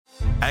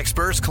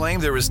Experts claim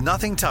there is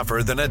nothing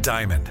tougher than a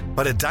diamond.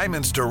 But at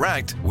Diamonds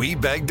Direct, we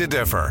beg to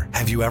differ.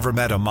 Have you ever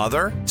met a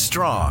mother?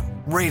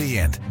 Strong,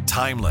 radiant,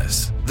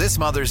 timeless. This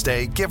Mother's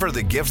Day, give her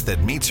the gift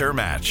that meets her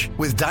match.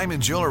 With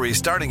diamond jewelry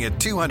starting at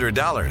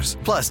 $200.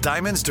 Plus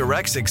Diamonds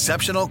Direct's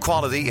exceptional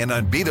quality and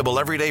unbeatable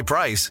everyday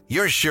price,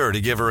 you're sure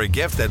to give her a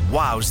gift that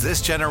wows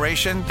this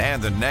generation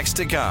and the next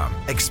to come.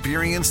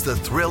 Experience the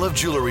thrill of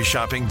jewelry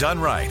shopping done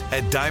right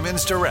at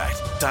Diamonds Direct.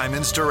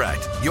 Diamonds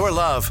Direct. Your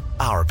love,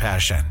 our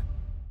passion.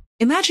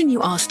 Imagine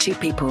you ask two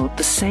people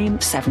the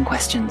same 7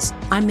 questions.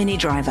 I'm Minnie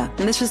Driver,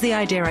 and this was the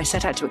idea I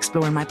set out to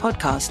explore in my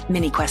podcast,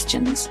 Minnie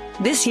Questions.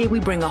 This year, we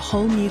bring a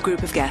whole new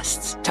group of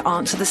guests to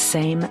answer the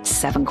same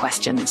 7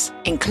 questions,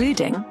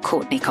 including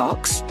Courtney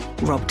Cox,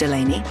 Rob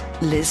Delaney,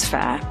 Liz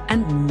Phair,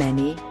 and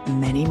many,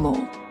 many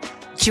more.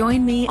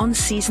 Join me on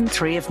Season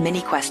 3 of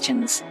Minnie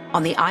Questions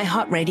on the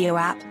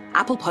iHeartRadio app,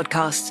 Apple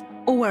Podcasts,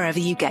 or wherever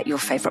you get your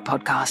favorite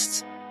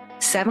podcasts.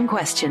 7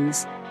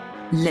 questions,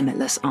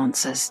 limitless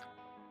answers.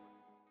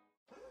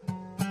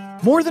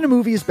 More Than a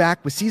Movie is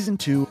back with Season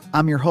 2.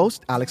 I'm your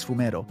host, Alex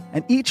Fumero,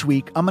 and each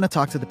week I'm going to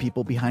talk to the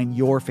people behind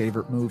your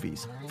favorite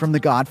movies. From The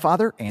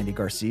Godfather, Andy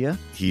Garcia.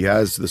 He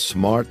has the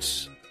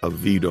smarts of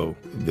Vito,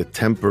 the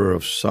temper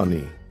of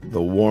Sonny, the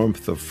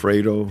warmth of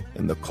Fredo,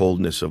 and the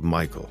coldness of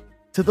Michael.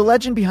 To the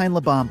legend behind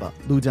La Bamba,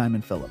 Lou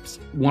Diamond Phillips.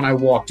 When I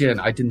walked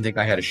in, I didn't think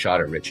I had a shot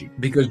at Richie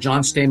because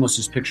John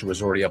Stamos' picture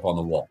was already up on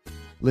the wall.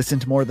 Listen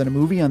to More Than a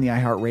Movie on the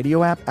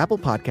iHeartRadio app, Apple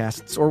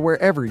Podcasts, or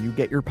wherever you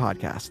get your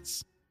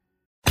podcasts.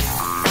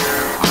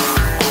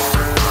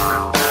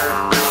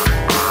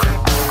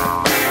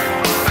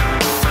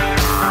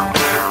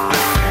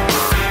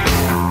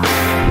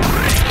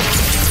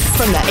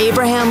 From the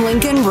Abraham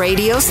Lincoln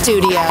Radio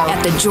Studio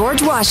at the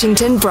George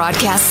Washington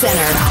Broadcast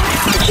Center,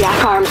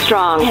 Jack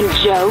Armstrong and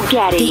Joe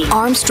Getty. The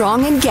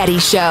Armstrong and Getty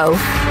Show.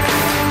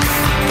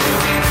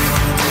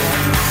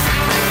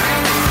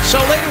 So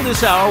later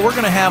this hour, we're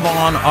going to have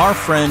on our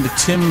friend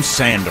Tim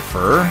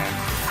Sandifer,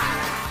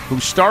 who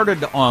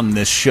started on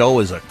this show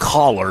as a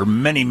caller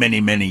many, many,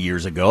 many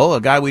years ago,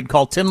 a guy we'd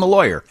call Tim the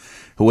Lawyer,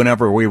 who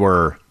whenever we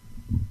were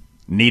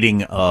needing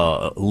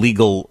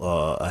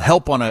legal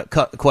help on a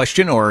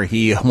question, or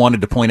he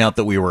wanted to point out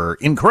that we were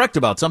incorrect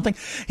about something,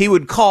 he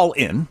would call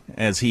in,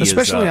 as he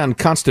especially on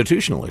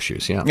constitutional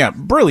issues. Yeah,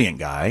 brilliant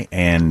guy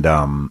and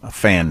a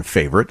fan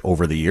favorite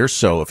over the years.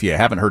 So if you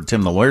haven't heard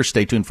Tim the Lawyer,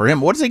 stay tuned for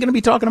him. What is he going to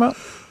be talking about?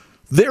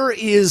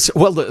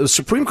 The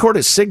Supreme Court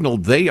has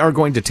signaled they are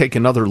going to take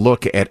another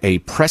look at a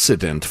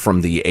precedent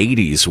from the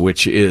 80s,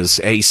 which is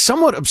a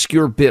somewhat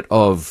obscure bit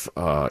of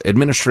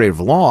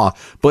administrative law,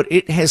 but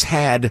it has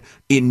had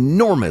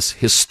enormous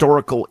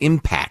historical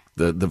impact.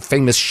 The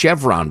famous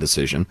Chevron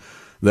decision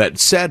that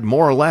said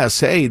more or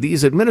less, hey,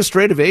 these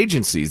administrative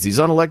agencies, these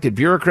unelected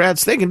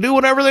bureaucrats, they can do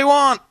whatever they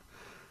want.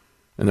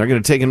 And they're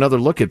going to take another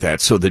look at that.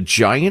 So the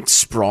giant,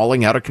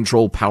 sprawling,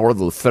 out-of-control power of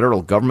the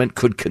federal government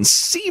could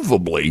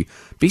conceivably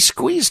be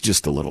squeezed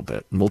just a little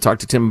bit. And we'll talk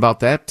to Tim about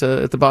that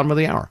at the bottom of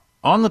the hour.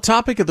 On the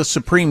topic of the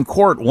Supreme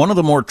Court, one of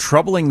the more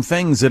troubling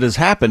things that has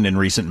happened in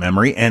recent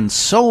memory, and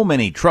so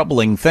many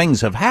troubling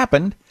things have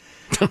happened,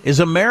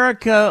 is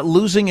America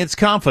losing its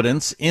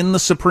confidence in the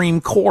Supreme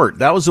Court.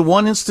 That was the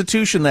one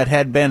institution that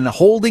had been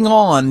holding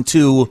on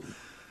to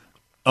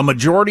a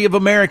majority of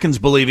Americans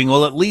believing,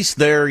 well, at least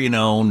they're,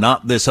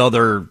 not this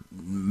other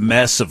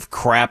mess of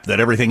crap that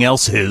everything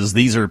else is.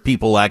 These are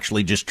people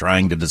actually just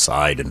trying to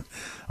decide, and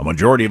a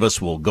majority of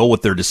us will go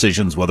with their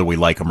decisions whether we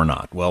like them or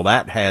not. Well,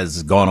 that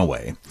has gone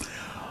away.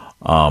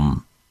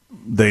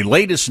 The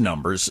latest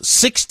numbers,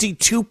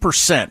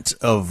 62%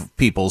 of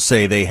people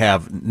say they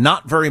have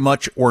not very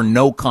much or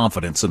no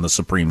confidence in the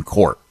Supreme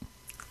Court.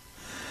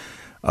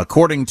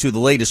 According to the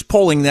latest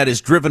polling, that is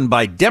driven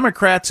by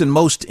Democrats and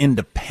most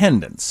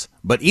independents.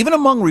 But even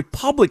among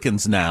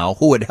Republicans now,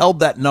 who had held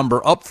that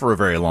number up for a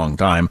very long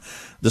time,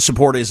 the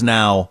support is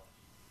now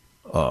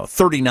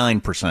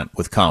 39%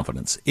 with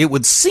confidence. It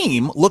would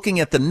seem, looking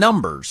at the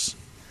numbers,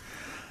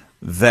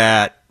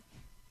 that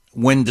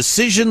when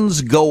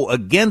decisions go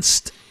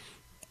against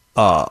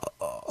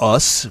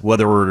us,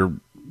 whether we're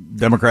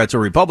Democrats or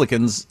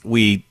Republicans,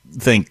 we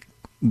think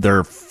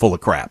they're full of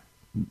crap.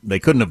 They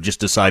couldn't have just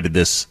decided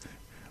this,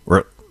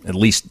 or at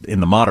least in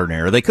the modern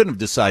era, they couldn't have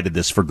decided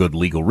this for good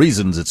legal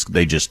reasons.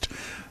 They just,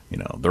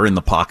 they're in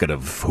the pocket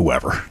of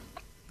whoever.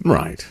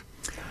 Right.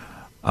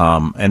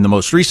 And the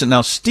most recent,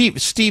 now Steve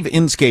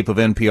Inscape of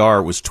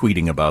NPR was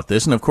tweeting about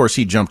this, and of course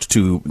he jumped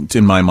to,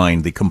 in my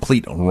mind, the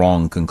complete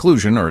wrong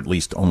conclusion, or at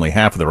least only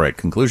half of the right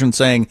conclusion,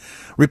 saying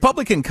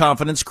Republican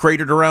confidence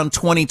cratered around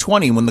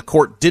 2020 when the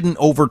court didn't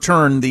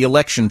overturn the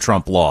election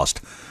Trump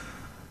lost.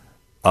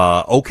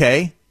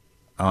 Okay.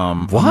 What?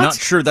 I'm not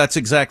sure that's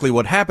exactly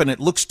what happened. It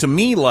looks to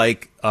me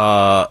like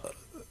confidence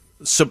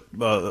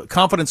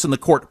in the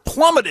court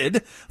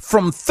plummeted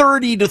from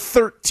 30 to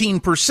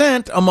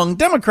 13% among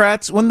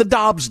Democrats when the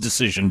Dobbs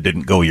decision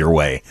didn't go your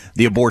way,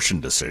 the abortion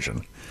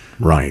decision.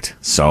 Right.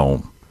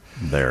 So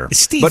there.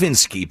 Steve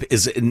Inskeep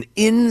is an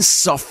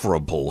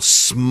insufferable,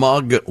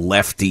 smug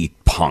lefty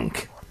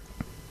punk.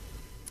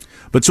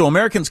 But so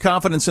Americans'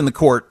 confidence in the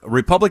court,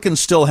 Republicans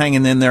still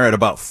hanging in there at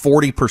about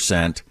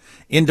 40%,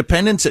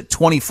 independents at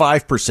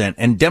 25%,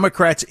 and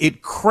Democrats,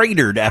 it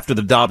cratered after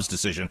the Dobbs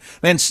decision.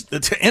 Man,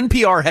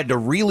 NPR had to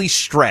really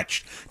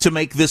stretch to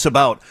make this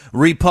about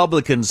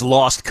Republicans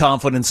lost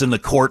confidence in the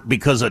court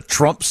because of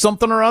Trump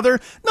something or other.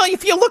 No,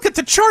 if you look at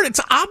the chart,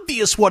 it's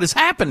obvious what has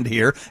happened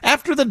here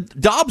after the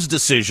Dobbs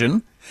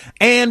decision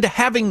and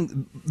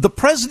having the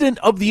president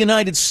of the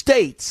United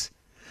States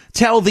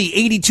tell the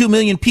 82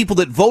 million people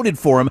that voted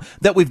for him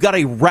that we've got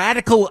a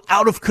radical,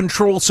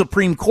 out-of-control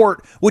Supreme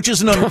Court, which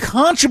is an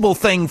unconscionable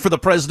thing for the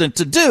president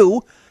to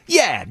do.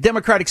 Yeah,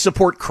 Democratic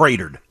support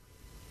cratered.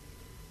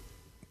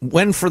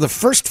 When for the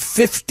first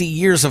 50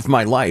 years of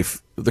my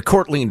life, the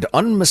court leaned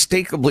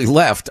unmistakably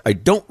left, I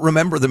don't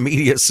remember the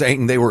media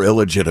saying they were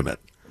illegitimate.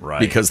 Right.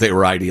 Because they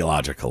were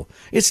ideological.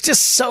 It's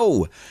just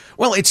so,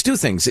 well, it's two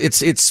things.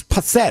 It's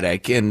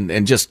pathetic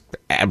and just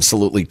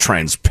absolutely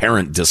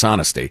transparent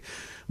dishonesty.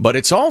 But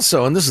it's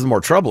also, and this is the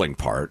more troubling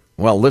part,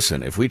 well,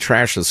 listen, if we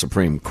trash the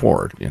Supreme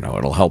Court,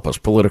 it'll help us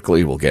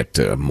politically. We'll get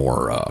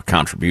more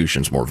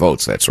contributions, more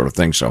votes, that sort of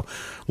thing. So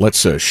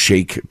let's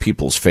shake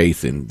people's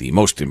faith in the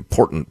most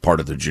important part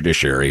of the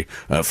judiciary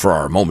for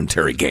our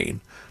momentary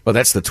gain. But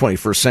that's the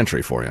 21st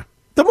century for you.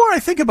 The more I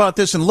think about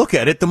this and look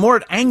at it, the more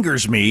it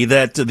angers me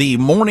that the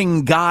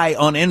morning guy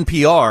on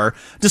NPR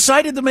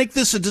decided to make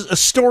this a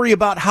story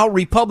about how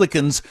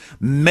Republicans,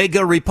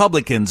 mega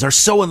Republicans, are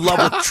so in love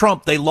with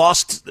Trump they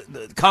lost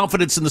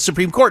confidence in the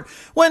Supreme Court,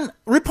 when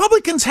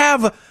Republicans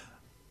have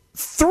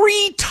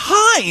 3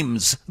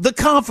 times the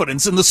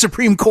confidence in the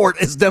Supreme Court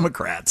as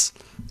Democrats.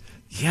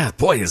 Yeah,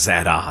 boy, is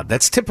that odd.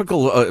 That's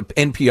typical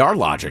NPR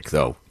logic,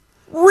 though.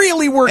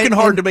 Really working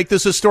hard to make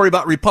this a story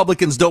about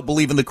Republicans don't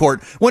believe in the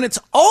court, when it's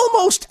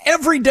almost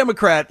every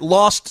Democrat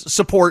lost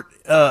support,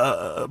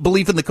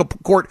 belief in the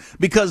court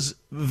because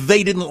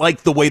they didn't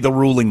like the way the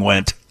ruling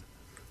went.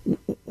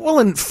 Well,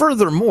 and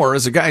furthermore,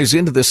 as a guy who's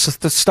into this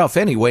stuff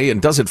anyway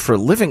and does it for a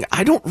living,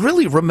 I don't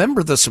really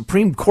remember the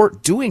Supreme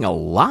Court doing a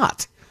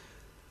lot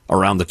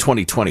around the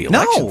 2020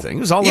 election thing. It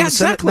was all in the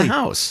Senate and the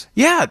House.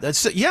 Yeah, Boy,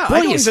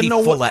 I don't even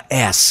know full of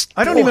S.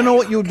 I don't even know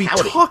what you would be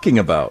talking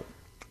about.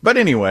 But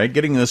anyway,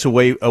 getting this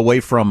away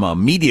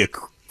from media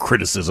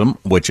criticism,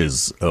 which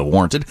is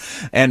warranted,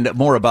 and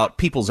more about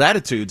people's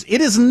attitudes,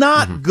 it is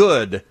not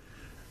good.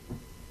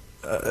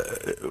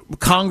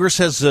 Congress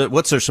has,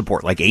 what's their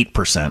support, like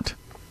 8%.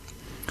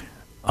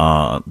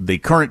 The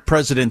current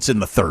president's in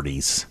the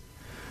 30s.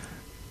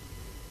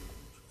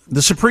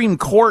 The Supreme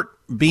Court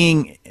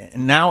being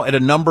now at a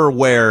number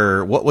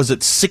where,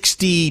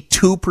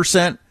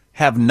 62%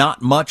 have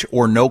not much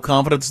or no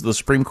confidence in the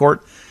Supreme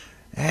Court.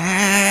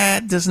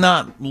 That does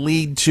not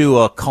lead to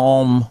a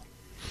calm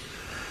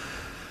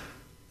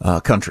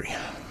country.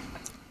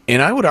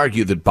 And I would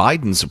argue that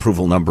Biden's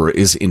approval number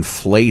is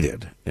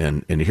inflated.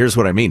 And here's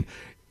what I mean.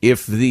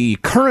 If the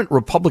current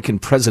Republican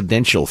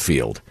presidential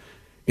field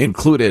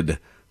included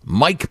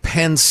Mike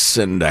Pence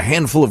and a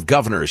handful of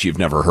governors you've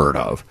never heard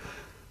of,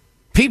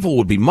 people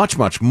would be much,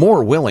 much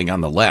more willing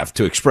on the left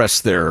to express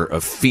their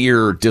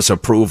fear,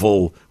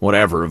 disapproval,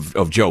 whatever,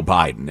 of Joe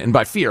Biden. And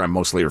by fear, I'm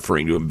mostly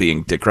referring to him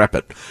being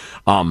decrepit,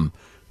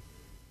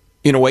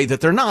 in a way that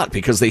they're not,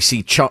 because they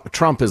see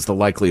Trump as the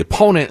likely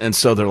opponent, and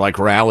so they're like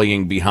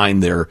rallying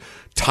behind their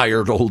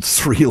tired old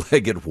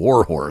 3-legged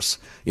warhorse.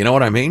 You know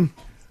what I mean?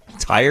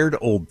 Tired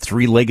old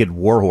 3-legged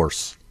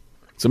warhorse.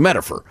 It's a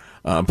metaphor.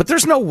 But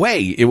there's no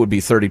way it would be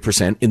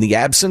 30% in the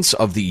absence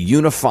of the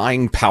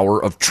unifying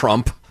power of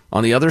Trump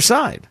on the other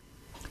side.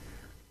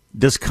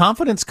 Does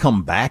confidence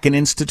come back in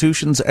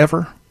institutions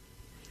ever?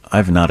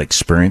 I've not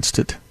experienced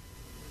it.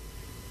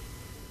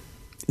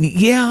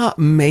 Yeah,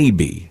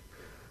 maybe.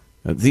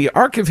 The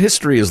arc of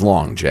history is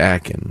long,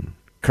 Jack, and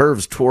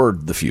curves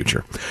toward the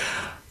future.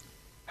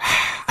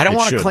 I don't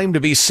want to claim to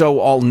be so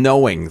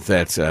all-knowing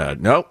that,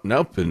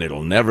 nope, and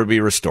it'll never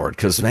be restored,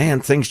 because, man,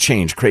 things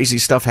change. Crazy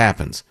stuff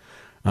happens.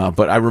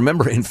 But I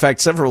remember, in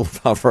fact, several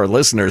of our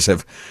listeners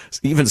have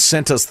even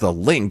sent us the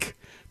link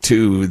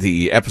to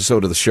the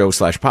episode of the show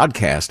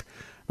 /podcast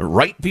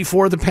right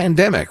before the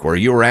pandemic, where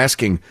you were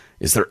asking,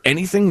 is there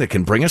anything that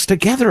can bring us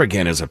together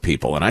again as a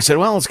people? And I said,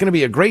 well, it's going to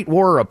be a great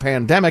war or a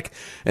pandemic,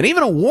 and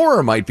even a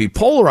war might be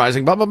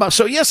polarizing, blah, blah, blah.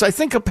 So, yes, I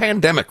think a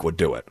pandemic would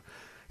do it.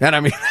 And I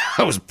mean,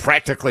 that was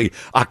practically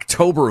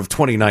October of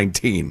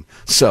 2019.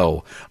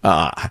 So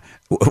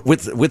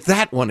with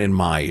that one in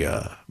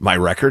my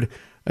record,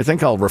 I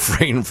think I'll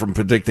refrain from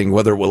predicting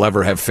whether we'll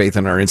ever have faith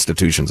in our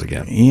institutions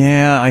again.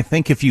 Yeah, I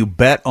think if you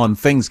bet on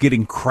things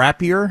getting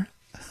crappier,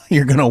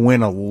 you're going to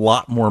win a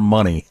lot more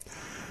money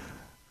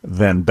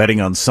than betting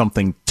on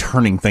something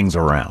turning things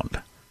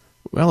around.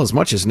 Well, as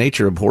much as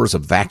nature abhors a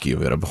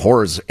vacuum, it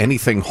abhors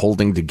anything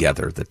holding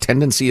together. The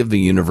tendency of the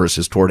universe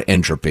is toward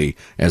entropy,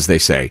 as they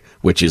say,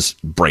 which is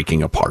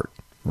breaking apart.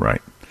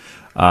 Right.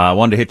 I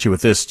wanted to hit you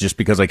with this just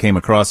because I came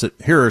across it.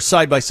 Here are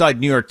side-by-side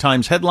New York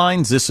Times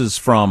headlines. This is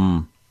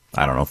from,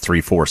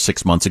 3, 4,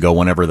 6 months ago,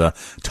 whenever the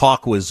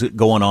talk was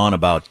going on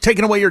about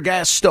taking away your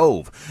gas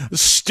stove.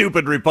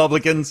 Stupid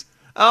Republicans.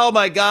 Oh,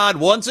 my God.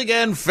 Once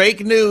again,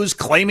 fake news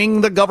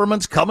claiming the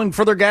government's coming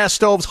for their gas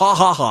stoves. Ha,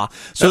 ha, ha.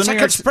 So it's a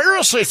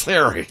conspiracy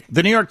theory.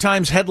 The New York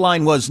Times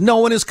headline was, "No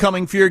one is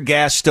coming for your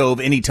gas stove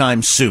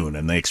anytime soon."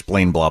 And they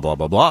explain blah, blah,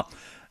 blah, blah.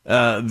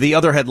 The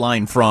other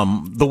headline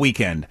from the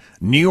weekend,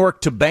 New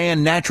York to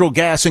ban natural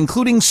gas,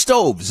 including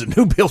stoves in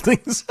new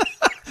buildings.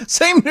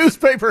 Same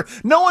newspaper.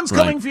 No one's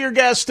coming for your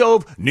gas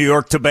stove. New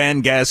York to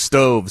ban gas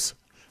stoves.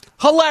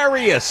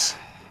 Hilarious.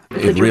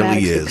 It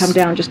really is. Come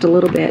down just a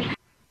little bit.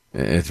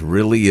 It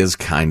really is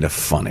kind of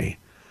funny.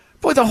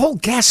 Boy, the whole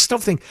gas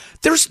stove thing,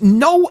 there's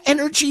no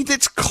energy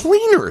that's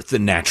cleaner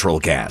than natural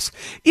gas.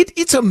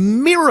 It's a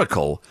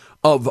miracle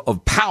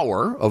of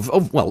power,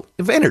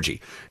 of energy,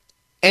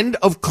 and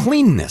of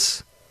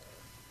cleanness.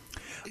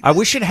 I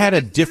wish it had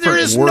a different word.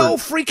 There is no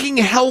freaking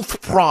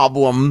health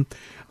problem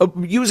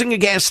of using a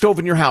gas stove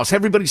in your house.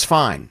 Everybody's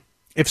fine.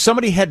 If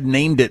somebody had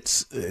named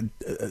it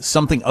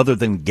something other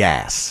than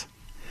gas,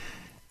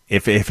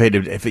 if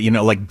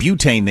like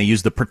butane, they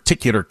use the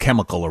particular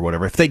chemical or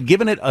whatever. If they'd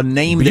given it a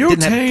name that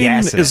didn't have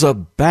gas in it. Butane is a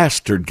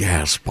bastard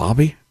gas,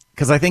 Bobby.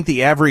 Because I think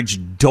the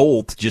average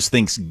dolt just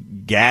thinks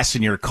gas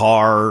in your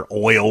car,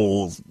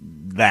 oil,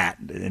 that,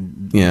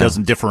 and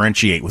doesn't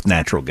differentiate with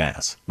natural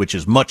gas, which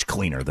is much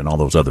cleaner than all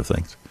those other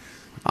things.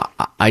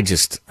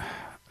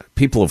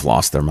 People have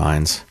lost their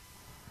minds.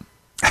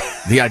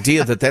 The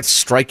idea that that's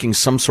striking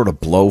some sort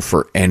of blow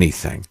for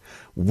anything.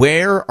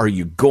 Where are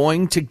you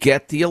going to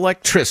get the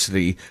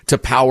electricity to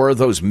power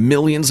those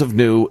millions of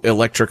new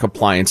electric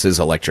appliances,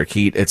 electric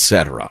heat,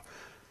 etc.?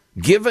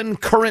 Given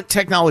current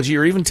technology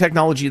or even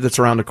technology that's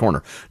around the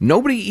corner,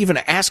 nobody even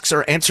asks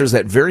or answers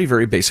that very,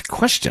 very basic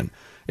question.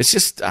 It's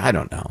just, I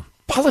don't know.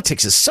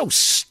 Politics is so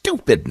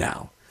stupid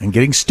now. And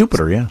getting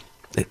stupider, yeah.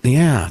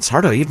 It's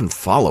hard to even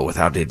follow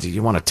without it.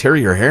 You want to tear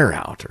your hair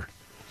out or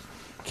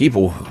keep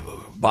a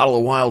bottle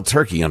of wild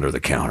turkey under the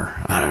counter.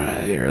 I don't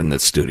know, here in the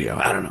studio.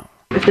 I don't know.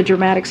 If the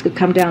dramatics could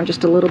come down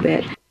just a little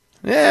bit.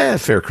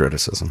 Fair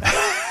criticism.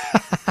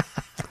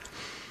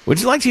 Would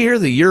you like to hear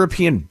the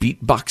European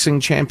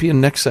beatboxing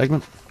champion next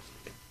segment?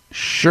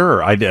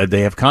 Sure.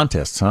 They have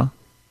contests, huh?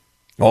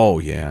 Oh,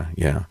 yeah.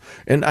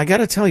 And I got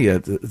to tell you,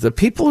 the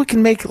people who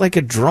can make like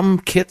a drum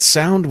kit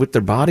sound with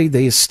their body,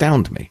 they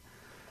astound me.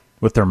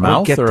 With their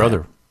mouth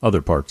or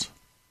other parts?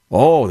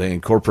 Oh, they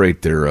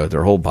incorporate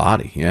their whole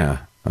body, yeah.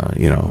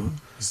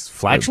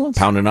 Flatulence?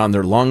 Pounding on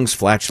their lungs,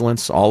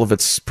 flatulence, all of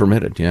it's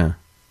permitted, yeah.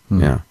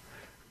 Yeah.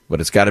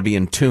 But it's got to be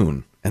in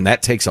tune, and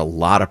that takes a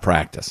lot of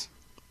practice.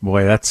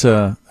 Boy, that's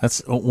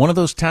one of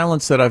those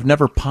talents that I've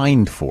never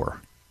pined for,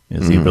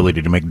 is the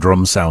ability to make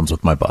drum sounds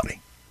with my body.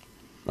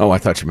 Oh, I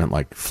thought you meant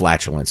like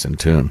flatulence in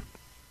tune.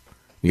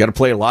 You got to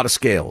play a lot of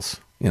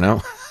scales, you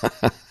know?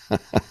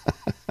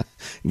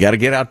 You got to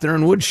get out there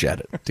and woodshed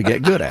it to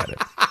get good at it.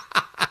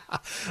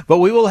 But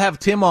we will have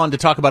Tim on to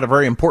talk about a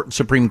very important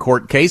Supreme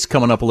Court case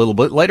coming up a little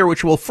bit later,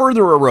 which will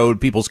further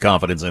erode people's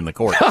confidence in the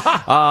court.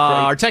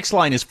 Our text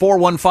line is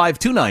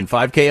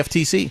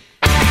 415-295-KFTC.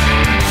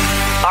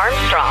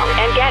 Armstrong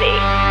and Getty.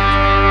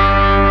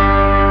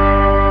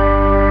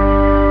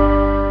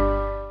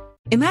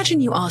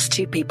 Imagine you ask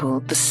two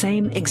people the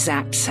same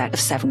exact set of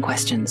 7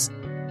 questions.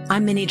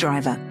 I'm Minnie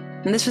Driver,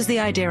 and this was the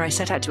idea I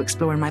set out to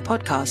explore in my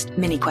podcast,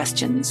 Mini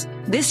Questions.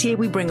 This year,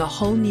 we bring a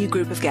whole new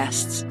group of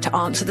guests to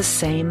answer the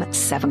same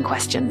 7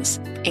 questions,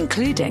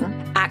 including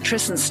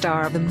actress and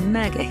star of the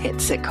mega-hit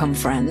sitcom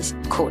Friends,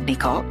 Courtney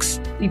Cox.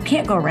 You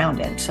can't go around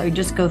it, so you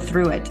just go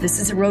through it. This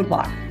is a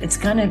roadblock. It's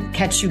going to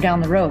catch you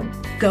down the road.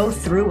 Go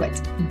through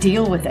it.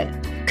 Deal with it.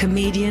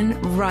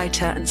 Comedian,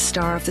 writer, and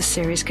star of the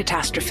series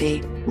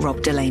Catastrophe,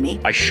 Rob Delaney.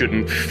 I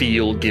shouldn't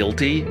feel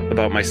guilty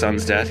about my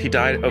son's death. He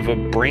died of a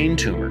brain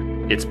tumor.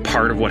 It's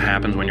part of what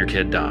happens when your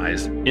kid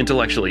dies.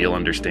 Intellectually, you'll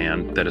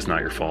understand that it's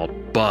not your fault,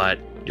 but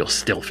you'll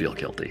still feel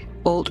guilty.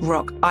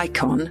 Alt-rock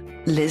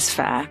icon, Liz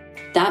Phair.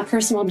 That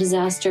personal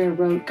disaster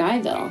wrote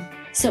Guyville.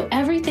 So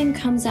everything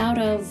comes out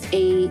of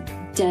a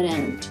dead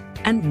end.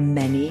 And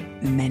many,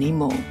 many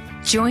more.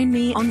 Join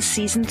me on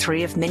Season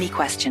 3 of Mini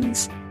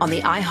Questions on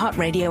the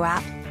iHeartRadio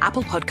app,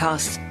 Apple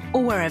Podcasts,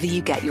 or wherever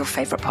you get your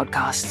favorite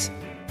podcasts.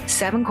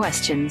 7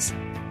 questions,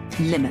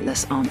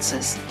 limitless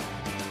answers.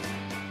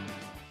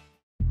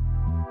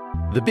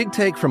 The Big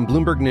Take from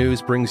Bloomberg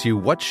News brings you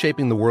what's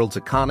shaping the world's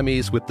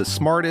economies with the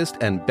smartest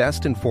and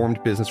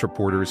best-informed business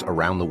reporters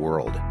around the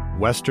world.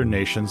 Western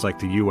nations like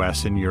the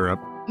U.S. and Europe.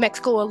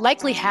 Mexico will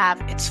likely have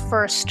its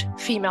first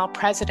female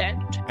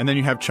president. And then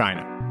you have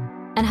China.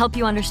 And help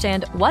you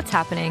understand what's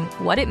happening,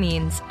 what it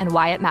means, and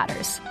why it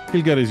matters.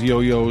 He'll get his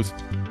yo-yos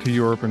to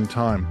Europe in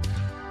time.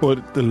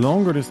 But the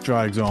longer this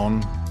drags on,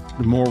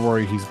 the more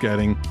worry he's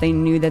getting. They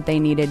knew that they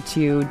needed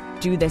to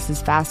do this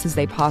as fast as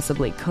they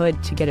possibly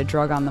could to get a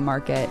drug on the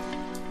market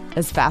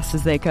as fast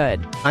as they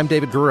could. I'm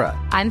David Gura.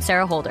 I'm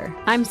Sarah Holder.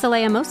 I'm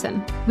Saleha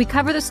Mohsen. We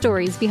cover the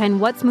stories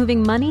behind what's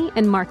moving money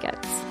and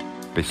markets.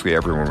 Basically,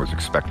 everyone was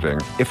expecting,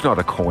 if not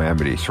a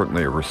calamity,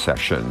 certainly a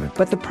recession.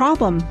 But the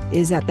problem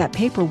is that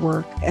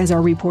paperwork, as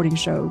our reporting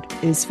showed,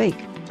 is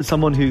fake. As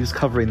someone who's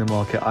covering the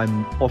market,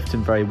 I'm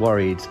often very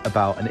worried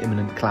about an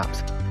imminent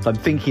collapse. So I'm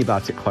thinking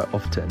about it quite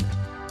often.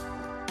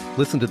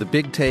 Listen to The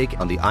Big Take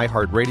on the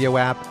iHeartRadio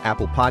app,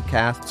 Apple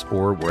Podcasts,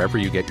 or wherever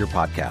you get your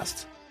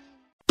podcasts.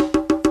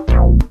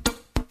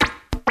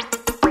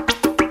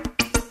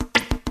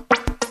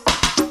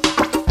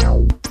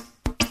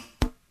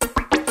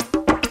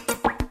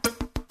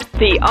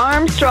 The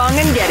Armstrong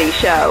and Getty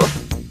Show.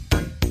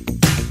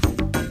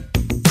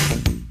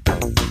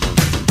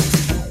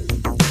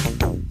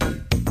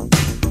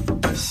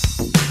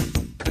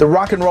 The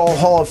Rock and Roll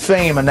Hall of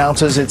Fame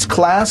announces its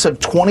class of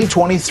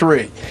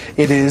 2023.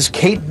 It is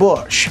Kate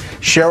Bush,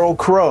 Sheryl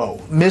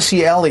Crow,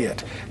 Missy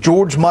Elliott,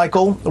 George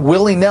Michael,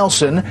 Willie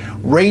Nelson,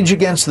 Rage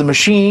Against the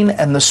Machine,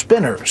 and the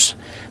Spinners.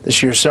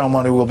 This year's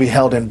ceremony will be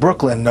held in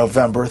Brooklyn,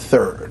 November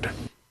 3rd.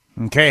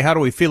 Okay, how do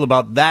we feel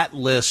about that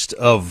list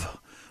of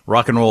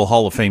Rock and Roll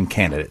Hall of Fame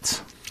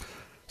candidates?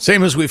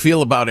 Same as we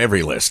feel about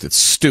every list. It's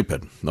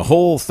stupid. The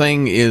whole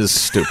thing is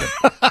stupid.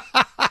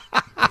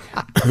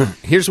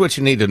 Here's what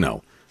you need to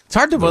know. It's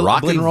hard to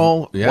rock and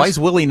roll. Yes. Why is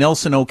Willie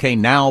Nelson okay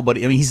now? But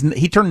I mean,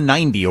 he turned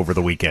 90 over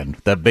the weekend.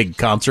 That big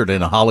concert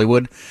in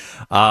Hollywood,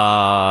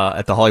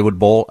 at the Hollywood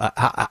Bowl.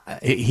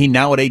 He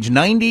now at age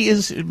 90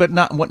 is, but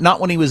not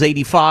when he was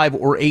 85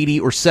 or 80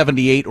 or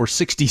 78 or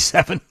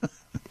 67.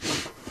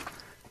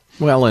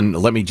 Well, and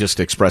let me just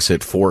express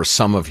it for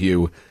some of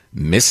you.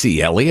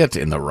 Missy Elliott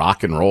in the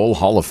Rock and Roll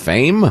Hall of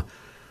Fame.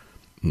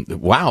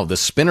 Wow, the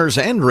Spinners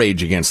and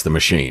Rage Against the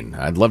Machine.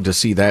 I'd love to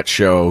see that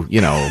show,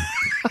 you know,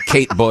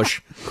 Kate Bush,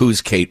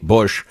 who's Kate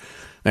Bush,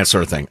 that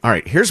sort of thing. All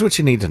right, here's what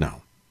you need to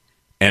know.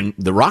 And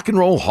the Rock and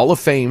Roll Hall of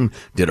Fame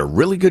did a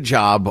really good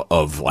job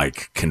of,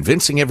 like,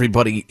 convincing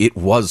everybody it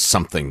was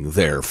something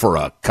there for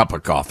a cup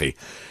of coffee.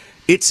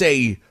 It's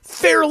a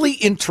fairly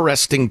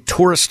interesting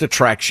tourist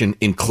attraction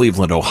in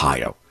Cleveland,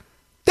 Ohio.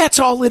 That's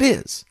all it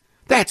is.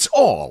 That's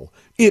all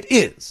it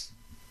is.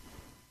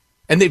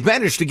 And they've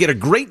managed to get a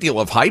great deal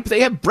of hype.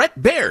 They have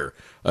Brett Baer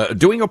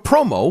doing a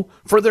promo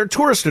for their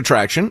tourist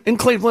attraction in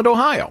Cleveland,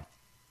 Ohio,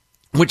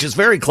 which is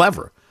very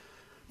clever.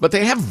 But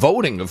they have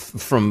voting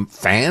from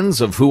fans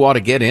of who ought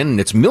to get in, and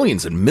it's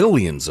millions and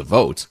millions of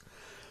votes.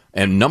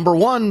 And number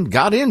 1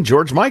 got in,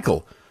 George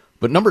Michael.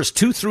 But numbers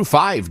 2 through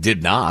 5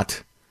 did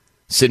not.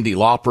 Cyndi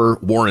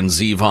Lauper, Warren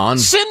Zevon.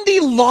 Cyndi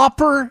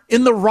Lauper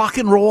in the Rock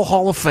and Roll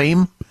Hall of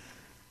Fame?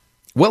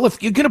 Well,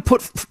 if you're going to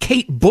put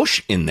Kate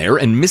Bush in there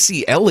and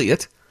Missy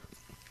Elliott,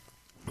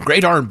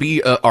 great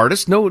R&B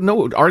artist,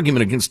 no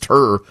argument against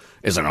her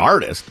as an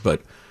artist,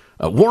 but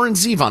Warren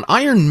Zevon,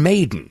 Iron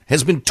Maiden,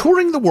 has been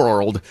touring the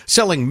world,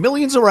 selling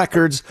millions of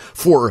records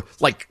for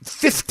like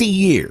 50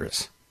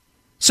 years.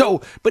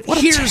 So, but what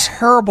here's a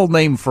terrible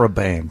name for a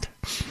band.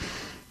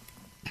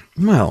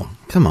 Well,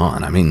 come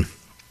on, I mean,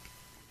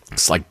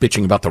 it's like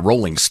bitching about the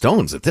Rolling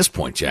Stones at this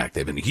point, Jack.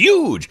 They've been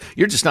huge.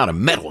 You're just not a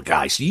metal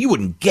guy, so you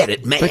wouldn't get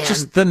it, man. But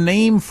just the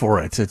name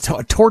for it. It's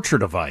a torture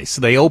device.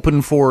 They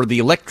open for the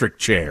electric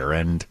chair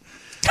and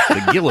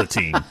the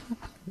guillotine.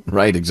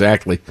 Right,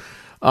 exactly.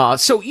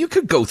 So you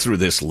could go through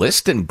this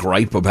list and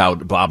gripe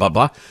about blah, blah,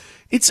 blah.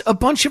 It's a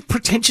bunch of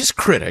pretentious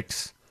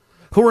critics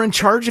who are in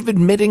charge of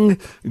admitting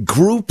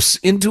groups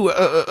into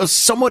a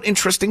somewhat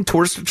interesting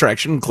tourist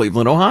attraction in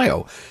Cleveland,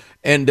 Ohio.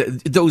 And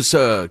those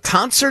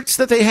concerts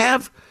that they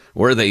have,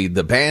 where the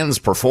bands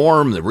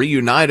perform, the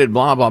reunited,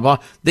 blah, blah, blah.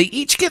 They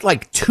each get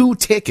like 2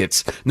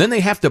 tickets, and then they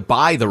have to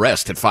buy the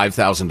rest at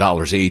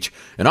 $5,000 each.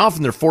 And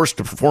often they're forced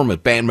to perform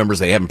with band members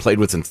they haven't played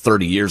with in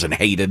 30 years and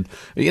hated.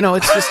 You know,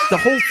 it's just, the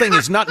whole thing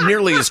is not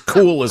nearly as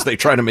cool as they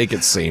try to make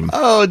it seem.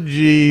 Oh,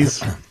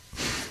 jeez.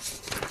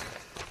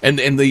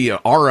 And the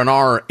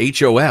R&R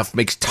HOF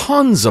makes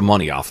tons of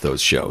money off those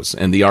shows,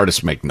 and the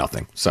artists make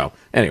nothing. So,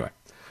 anyway.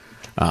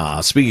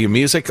 Speaking of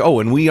music,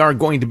 and we are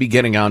going to be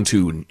getting on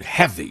to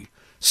heavy,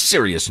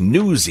 serious,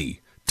 newsy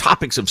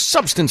topics of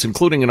substance,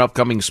 including an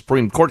upcoming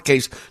Supreme Court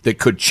case that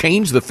could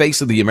change the face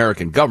of the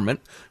American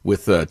government,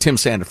 with Tim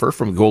Sandifer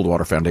from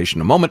Goldwater Foundation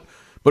in a moment.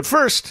 But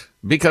first,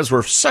 because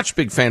we're such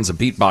big fans of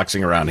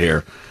beatboxing around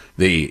here,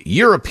 the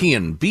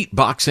European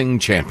beatboxing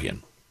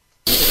champion.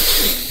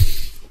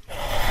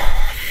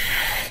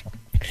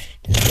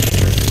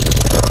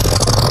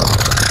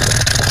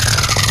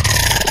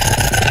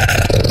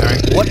 All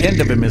right, what end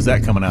of him is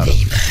that coming out of?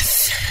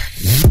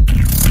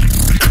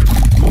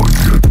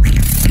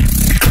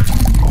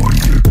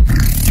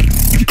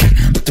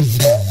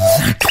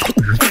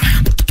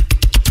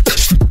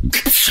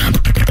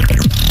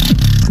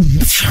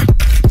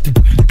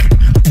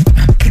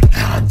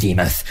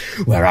 Demuth,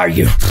 where are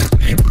you?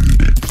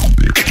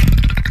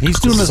 He's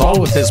doing this all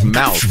with his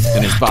mouth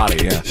and his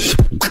body, yeah.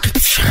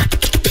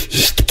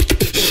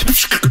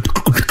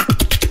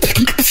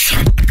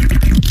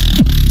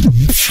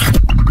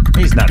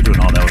 He's not doing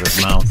all that with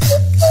his mouth.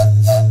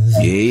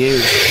 Yeah, he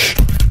is.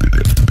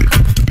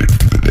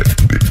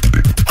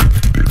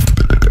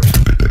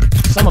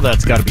 Some of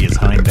that's got to be his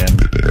hind end.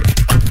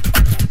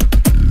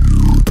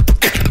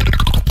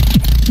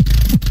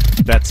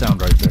 That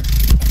sound right there.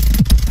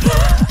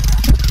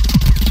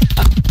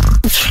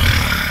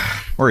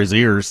 Or his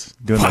ears,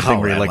 doing that thing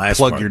where you like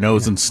plug your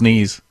nose and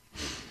sneeze.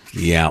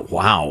 Yeah,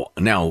 wow.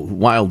 Now,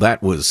 while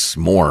that was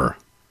more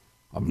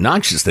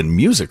obnoxious than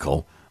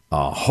musical,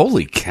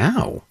 Holy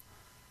cow.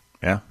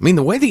 Yeah. I mean,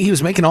 the way that he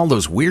was making all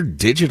those weird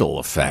digital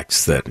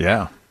effects that...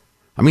 Yeah.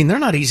 I mean, they're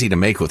not easy to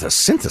make with a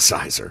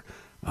synthesizer.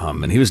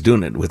 And he was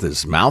doing it with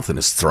his mouth and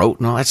his throat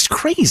and all. That's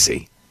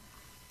crazy.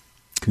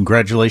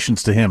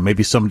 Congratulations to him.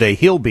 Maybe someday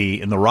he'll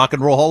be in the Rock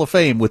and Roll Hall of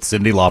Fame with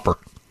Cyndi Lauper.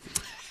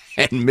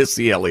 And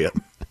Missy Elliott.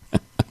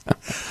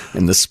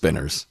 And the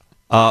Spinners.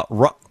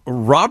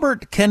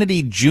 Robert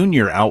Kennedy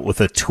Jr. out with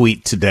a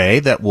tweet today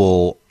that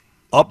will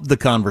up the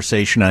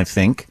conversation, I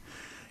think.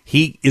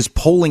 He is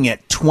polling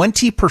at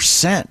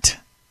 20%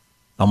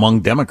 among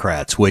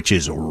Democrats, which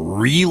is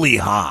really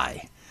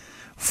high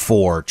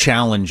for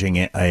challenging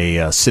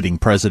a sitting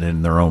president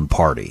in their own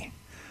party.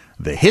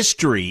 The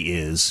history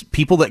is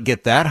people that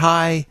get that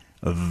high,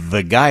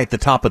 the guy at the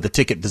top of the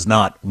ticket does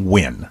not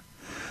win.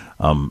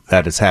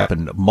 That has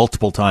happened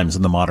multiple times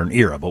in the modern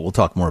era, but we'll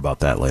talk more about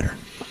that later.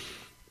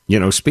 You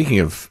know, speaking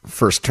of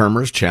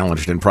first-termers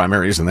challenged in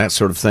primaries and that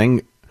sort of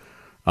thing,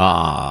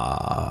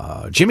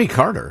 Jimmy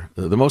Carter,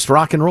 the most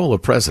rock and roll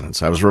of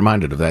presidents. I was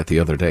reminded of that the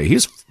other day.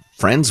 He's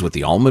friends with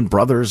the Allman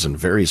Brothers and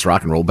various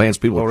rock and roll bands.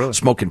 People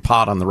smoking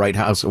pot on the White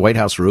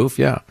House roof.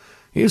 Yeah,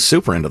 he was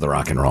super into the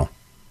rock and roll.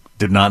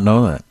 Did not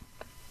know that.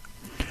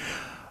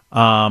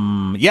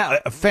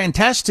 A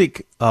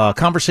fantastic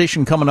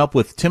conversation coming up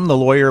with Tim the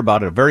lawyer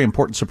about a very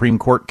important Supreme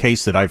Court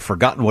case that I've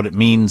forgotten what it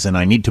means and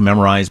I need to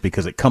memorize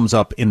because it comes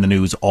up in the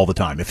news all the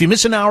time. If you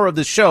miss an hour of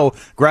this show,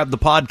 grab the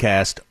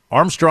podcast,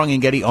 Armstrong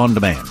and Getty On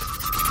Demand.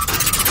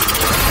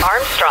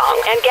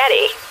 Armstrong and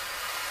Getty.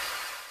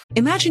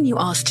 Imagine you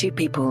ask two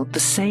people the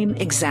same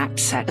exact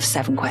set of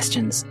 7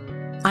 questions.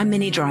 I'm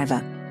Minnie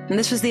Driver, and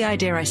this was the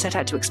idea I set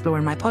out to explore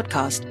in my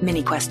podcast,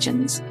 Mini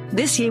Questions.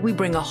 This year, we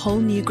bring a whole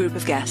new group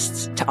of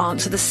guests to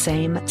answer the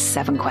same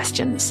 7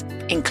 questions,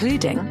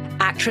 including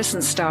actress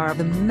and star of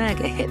the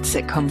mega-hit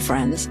sitcom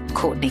Friends,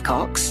 Courtney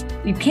Cox.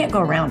 You can't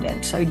go around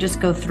it, so you just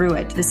go through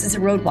it. This is a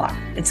roadblock.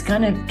 It's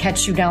going to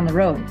catch you down the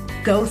road.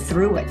 Go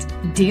through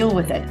it. Deal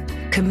with it.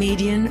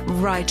 Comedian,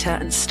 writer,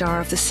 and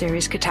star of the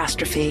series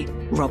Catastrophe,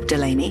 Rob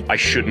Delaney. I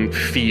shouldn't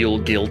feel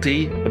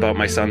guilty about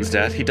my son's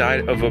death. He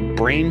died of a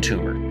brain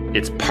tumor.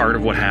 It's part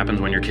of what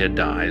happens when your kid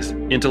dies.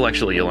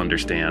 Intellectually, you'll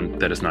understand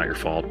that it's not your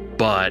fault,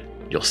 but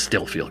you'll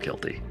still feel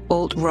guilty.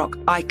 Alt-rock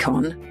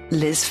icon,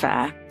 Liz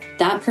Phair.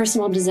 That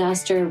personal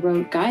disaster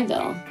wrote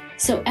Guyville.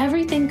 So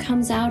everything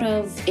comes out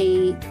of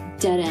a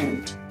dead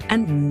end.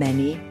 And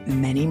many,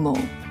 many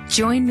more.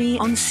 Join me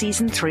on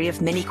Season 3 of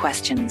Mini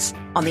Questions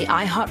on the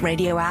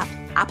iHeartRadio app,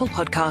 Apple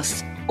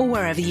Podcasts, or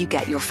wherever you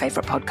get your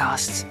favorite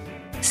podcasts.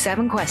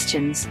 7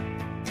 questions,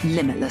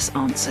 limitless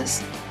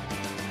answers.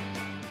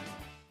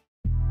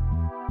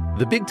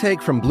 The Big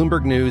Take from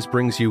Bloomberg News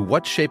brings you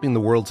what's shaping the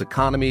world's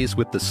economies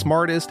with the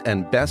smartest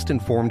and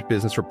best-informed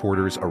business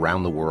reporters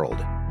around the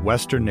world.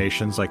 Western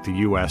nations like the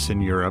U.S.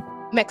 and Europe.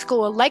 Mexico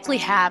will likely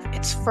have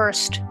its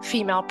first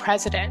female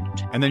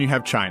president. And then you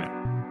have China.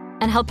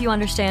 And help you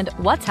understand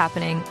what's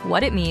happening,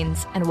 what it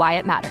means, and why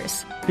it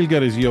matters. He'll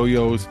get his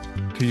yo-yos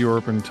to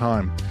Europe in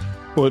time.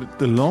 But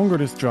the longer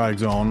this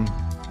drags on,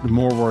 the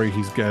more worry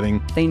he's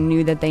getting. They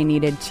knew that they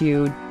needed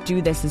to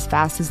do this as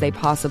fast as they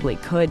possibly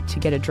could to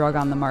get a drug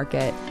on the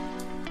market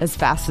as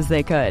fast as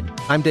they could.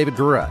 I'm David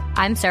Gura.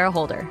 I'm Sarah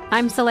Holder.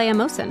 I'm Saleha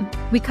Mohsen.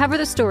 We cover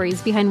the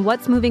stories behind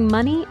what's moving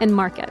money and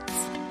markets.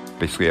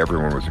 Basically,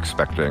 everyone was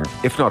expecting,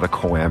 if not a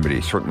calamity,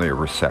 certainly a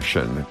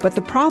recession. But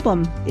the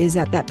problem is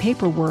that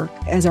paperwork,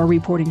 as our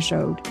reporting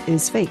showed,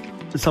 is fake.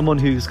 As someone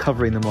who's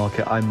covering the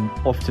market, I'm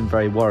often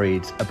very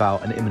worried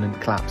about an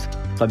imminent collapse.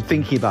 So I'm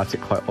thinking about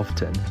it quite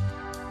often.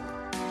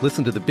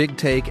 Listen to The Big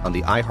Take on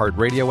the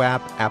iHeartRadio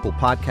app, Apple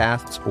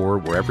Podcasts, or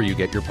wherever you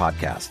get your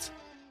podcasts.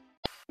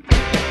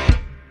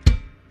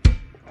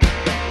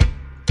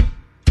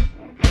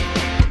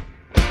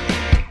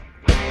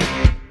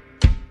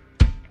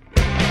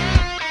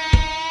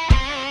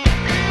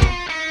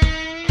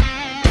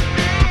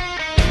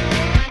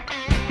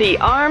 The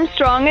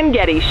Armstrong and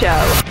Getty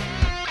Show.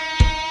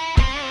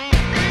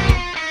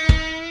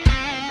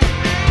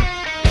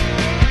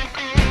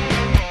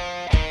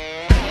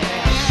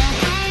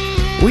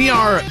 We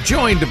are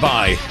joined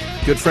by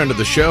good friend of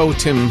the show,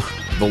 Tim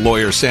the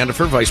lawyer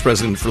Sandefur, Vice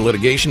President for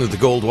Litigation at the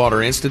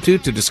Goldwater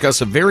Institute, to discuss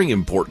a very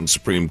important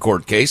Supreme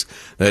Court case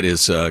that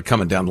is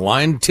coming down the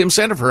line. Tim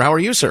Sandefur, how are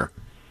you, sir?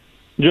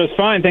 Just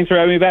fine. Thanks for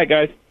having me back,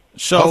 guys.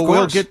 So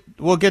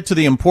we'll get to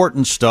the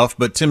important stuff,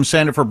 but Tim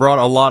Sandefur brought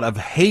a lot of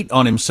hate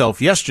on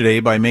himself yesterday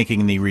by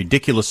making the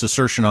ridiculous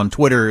assertion on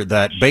Twitter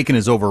that bacon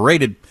is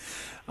overrated.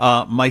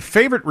 My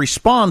favorite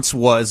response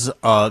was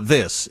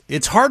this.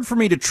 It's hard for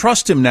me to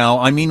trust him now.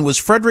 I mean, was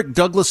Frederick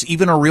Douglass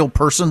even a real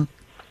person?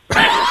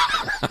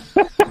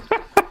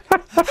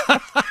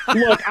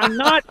 Look, I'm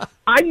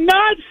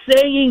not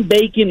saying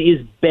bacon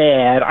is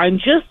bad. I'm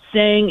just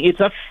saying it's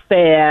a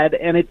fad,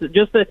 and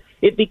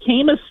it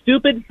became a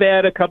stupid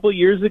fad a couple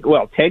years ago,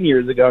 well, 10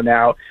 years ago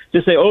now,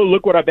 to say, oh,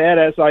 look what a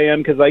badass I am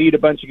because I eat a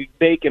bunch of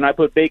bacon. I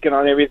put bacon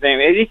on everything.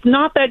 It's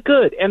not that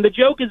good, and the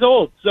joke is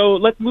old, so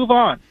let's move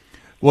on.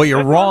 Well,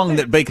 you're wrong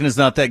that bacon is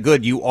not that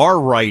good. You are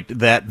right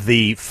that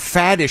the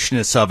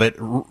faddishness of it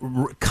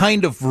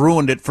kind of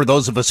ruined it for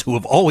those of us who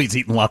have always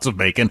eaten lots of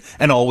bacon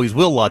and always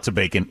will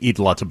eat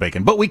lots of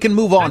bacon. But we can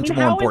move on to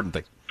more important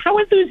things. How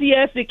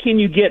enthusiastic can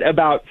you get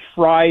about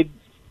fried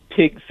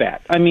pig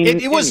fat? I mean,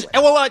 it was,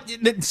 well,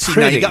 see,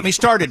 now you got me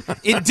started.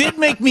 It did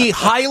make me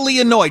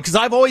highly annoyed because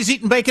I've always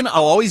eaten bacon.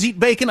 I'll always eat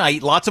bacon. I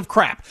eat lots of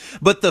crap.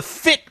 But the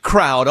fit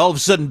crowd all of a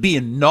sudden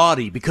being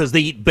naughty because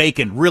they eat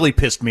bacon really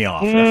pissed me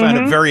off. I found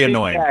it very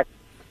annoying.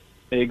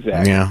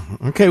 Exactly. Yeah.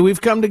 Okay,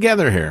 we've come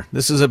together here.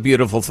 This is a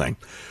beautiful thing.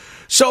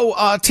 So,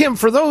 Tim,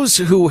 for those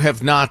who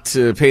have not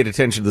paid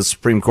attention to the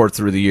Supreme Court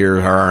through the year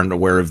or aren't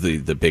aware of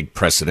the big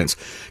precedents,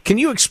 can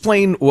you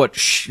explain what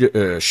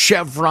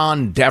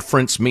Chevron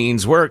deference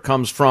means, where it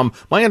comes from?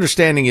 My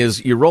understanding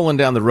is you're rolling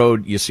down the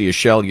road, you see a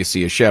Shell, you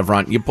see a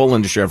Chevron, you pull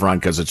into Chevron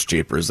because it's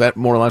cheaper. Is that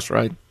more or less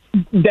right?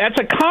 That's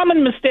a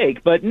common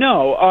mistake, but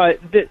no.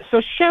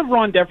 So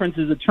Chevron deference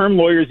is a term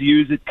lawyers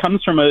use. It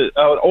comes from an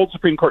old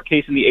Supreme Court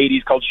case in the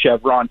 80s called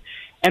Chevron.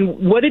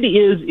 And what it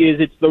is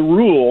it's the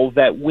rule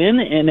that when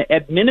an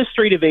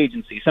administrative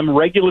agency, some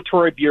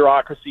regulatory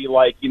bureaucracy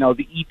like, the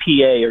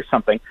EPA or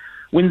something,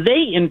 when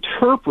they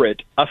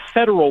interpret a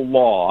federal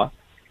law,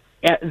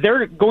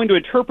 they're going to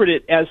interpret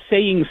it as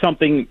saying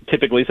something,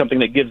 typically something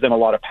that gives them a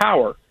lot of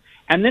power.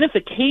 And then if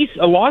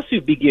a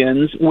lawsuit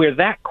begins where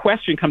that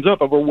question comes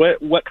up over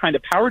what kind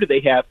of power do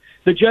they have,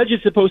 the judge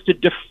is supposed to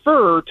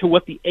defer to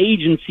what the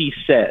agency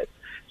said.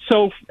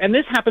 So, and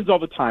this happens all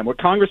the time, where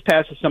Congress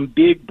passes some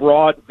big,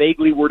 broad,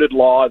 vaguely worded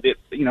law that,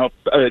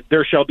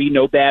 there shall be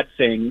no bad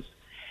things.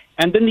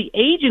 And then the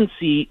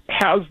agency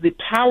has the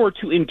power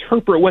to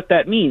interpret what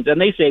that means.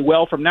 And they say,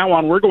 well, from now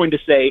on, we're going to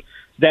say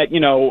that,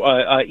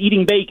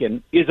 eating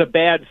bacon is a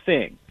bad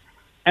thing.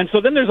 And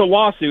so then there's a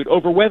lawsuit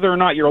over whether or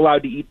not you're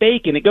allowed to eat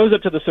bacon. It goes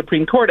up to the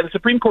Supreme Court, and the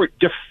Supreme Court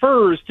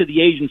defers to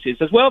the agency. It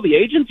says, well, the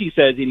agency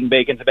says eating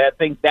bacon's a bad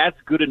thing. That's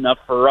good enough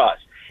for us.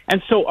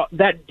 And so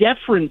that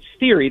deference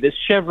theory, this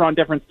Chevron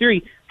deference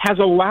theory, has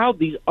allowed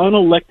these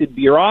unelected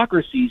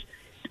bureaucracies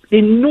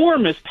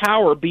enormous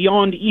power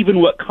beyond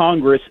even what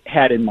Congress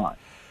had in mind.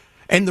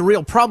 And the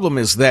real problem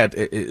is that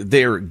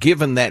they're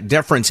given that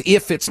deference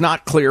if it's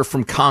not clear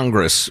from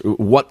Congress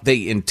what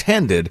they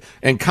intended,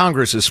 and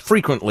Congress is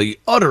frequently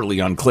utterly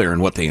unclear in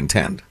what they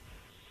intend.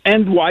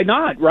 And why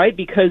not, right?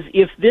 Because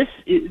if this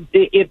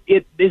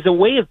it is a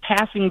way of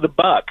passing the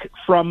buck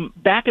from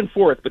back and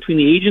forth between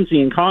the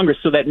agency and Congress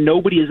so that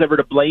nobody is ever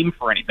to blame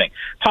for anything.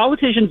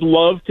 Politicians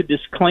love to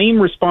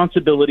disclaim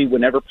responsibility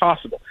whenever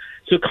possible.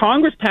 So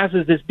Congress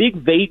passes this big,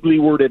 vaguely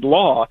worded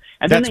law,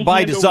 and that's then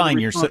by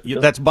design.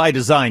 That's by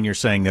design. You're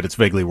saying that it's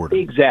vaguely worded.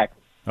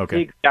 Exactly.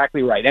 Okay.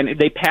 Exactly right. And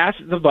they pass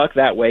the buck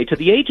that way to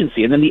the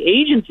agency, and then the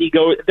agency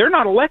they're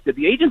not elected.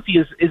 The agency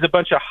is a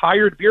bunch of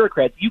hired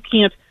bureaucrats.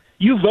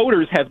 You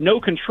voters have no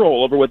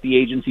control over what the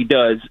agency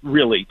does,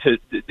 really,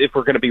 if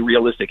we're going to be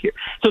realistic here.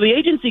 So the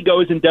agency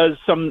goes and does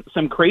some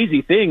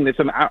crazy thing, that's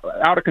some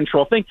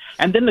out-of-control thing,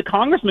 and then the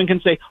congressman can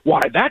say,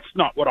 why, that's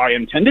not what I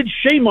intended.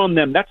 Shame on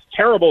them. That's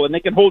terrible. And they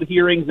can hold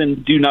hearings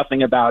and do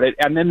nothing about it,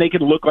 and then they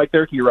can look like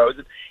they're heroes.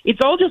 It's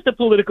all just a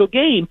political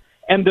game,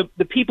 and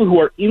the people who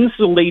are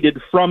insulated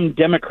from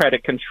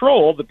democratic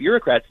control, the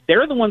bureaucrats,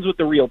 they're the ones with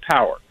the real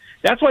power.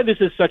 That's why this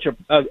is such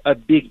a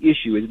big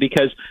issue, is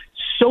because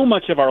so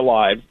much of our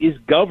lives is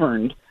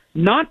governed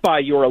not by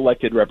your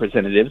elected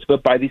representatives,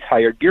 but by these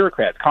hired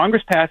bureaucrats.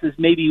 Congress passes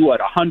maybe,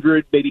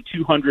 100, maybe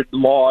 200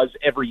 laws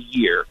every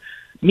year.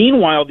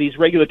 Meanwhile, these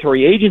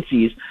regulatory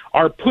agencies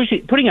are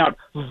putting out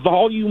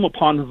volume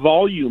upon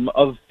volume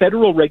of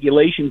federal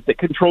regulations that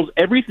controls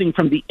everything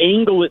from the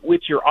angle at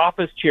which your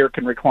office chair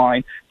can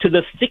recline to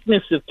the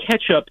thickness of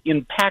ketchup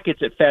in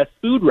packets at fast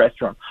food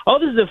restaurants.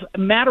 All this is a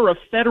matter of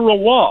federal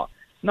law.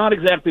 Not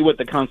exactly what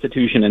the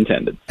Constitution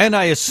intended. And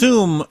I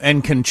assume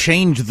and can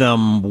change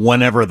them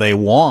whenever they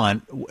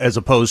want, as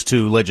opposed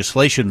to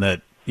legislation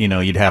that,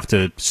 you'd have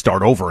to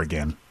start over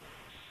again.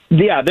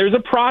 Yeah, there's a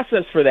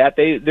process for that.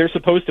 They're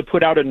supposed to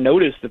put out a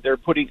notice that they're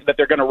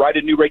going to write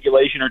a new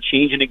regulation or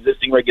change an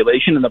existing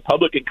regulation, and the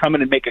public can come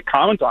in and make a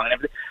comment on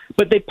it.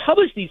 But they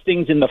publish these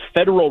things in the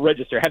Federal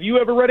Register. Have you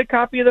ever read a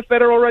copy of the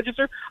Federal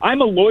Register?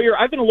 I'm a lawyer.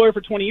 I've been a lawyer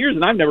for 20 years,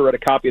 and I've never read a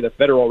copy of the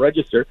Federal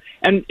Register.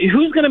 And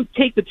who's going to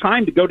take the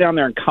time to go down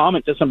there and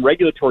comment to some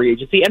regulatory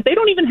agency? And they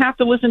don't even have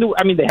to listen to.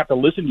 I mean, they have to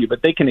listen to you,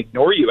 but they can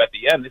ignore you at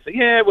the end. They say,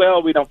 "Yeah,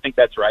 well, we don't think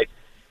that's right."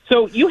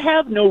 So you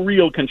have no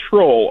real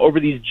control over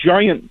these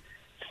giant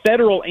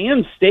federal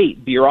and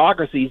state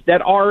bureaucracies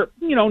that are,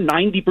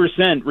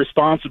 90%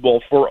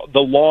 responsible for the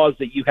laws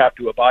that you have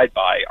to abide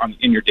by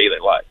in your daily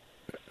life.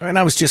 And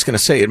I was just going to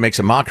say, it makes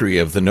a mockery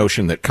of the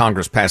notion that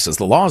Congress passes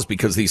the laws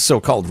because these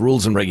so-called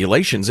rules and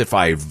regulations, if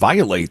I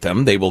violate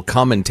them, they will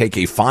come and take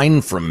a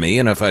fine from me.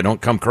 And if I don't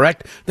come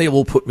correct, they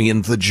will put me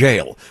in the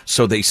jail.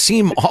 So they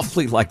seem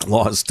awfully like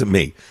laws to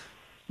me.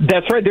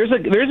 That's right.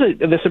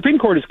 The Supreme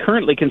Court is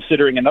currently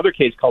considering another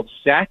case called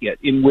Sackett,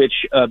 in which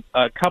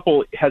a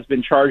couple has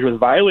been charged with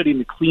violating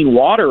the Clean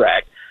Water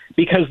Act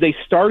because they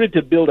started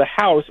to build a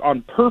house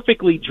on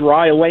perfectly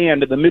dry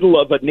land in the middle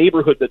of a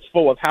neighborhood that's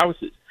full of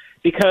houses.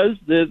 because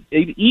the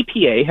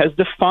EPA has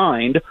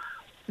defined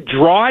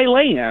dry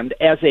land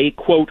as a,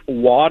 quote,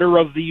 water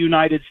of the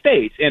United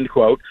States, end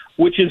quote,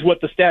 which is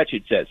what the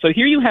statute says. So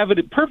here you have a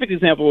perfect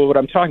example of what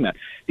I'm talking about.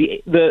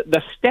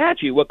 The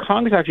statute, what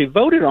Congress actually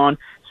voted on,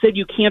 said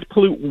you can't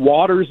pollute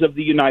waters of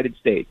the United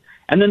States.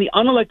 And then the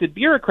unelected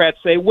bureaucrats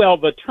say, well,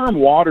 the term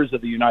waters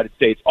of the United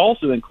States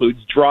also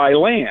includes dry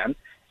land.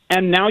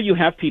 And now you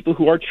have people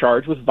who are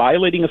charged with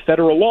violating a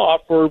federal law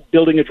for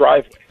building a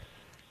driveway.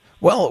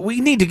 Well, we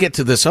need to get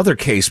to this other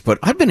case, but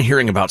I've been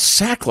hearing about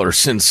Sackler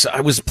since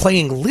I was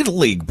playing Little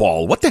League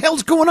ball. What the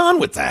hell's going on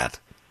with that?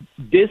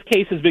 This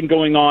case has been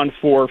going on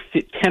for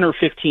 10 or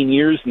 15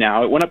 years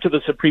now. It went up to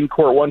the Supreme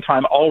Court one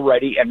time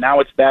already, and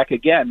now it's back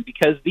again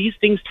because these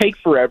things take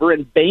forever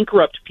and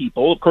bankrupt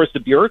people. Of course, the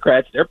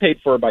bureaucrats, they're paid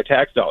for by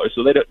tax dollars,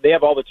 so they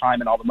have all the time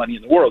and all the money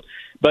in the world.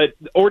 But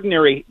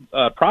ordinary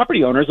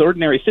property owners,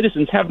 ordinary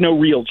citizens, have no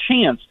real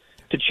chance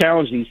to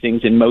challenge these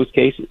things in most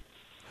cases.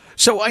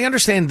 So I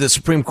understand the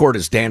Supreme Court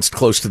has danced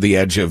close to the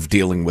edge of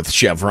dealing with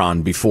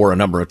Chevron before a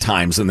number of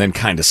times and then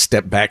kind of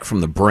stepped back from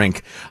the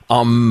brink.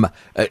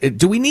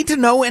 Do we need to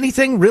know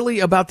anything really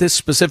about this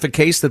specific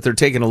case that they're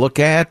taking a look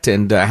at?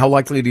 And how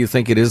likely do you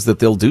think it is that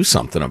they'll do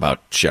something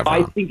about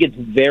Chevron? I think it's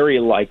very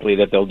likely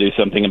that they'll do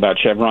something about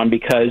Chevron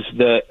because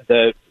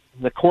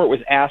the court was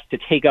asked to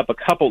take up a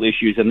couple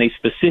issues, and they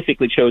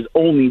specifically chose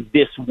only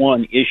this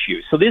one issue.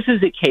 So this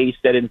is a case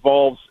that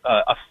involves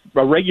a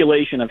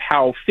regulation of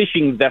how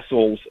fishing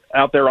vessels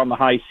out there on the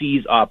high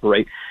seas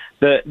operate.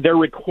 They're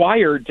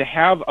required to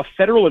have a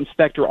federal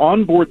inspector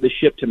on board the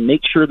ship to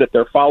make sure that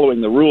they're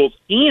following the rules,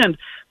 and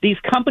these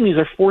companies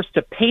are forced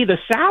to pay the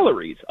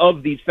salaries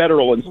of these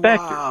federal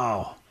inspectors.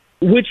 Wow.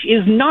 Which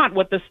is not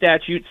what the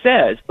statute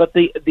says, but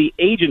the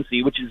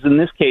agency, which is in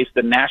this case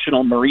the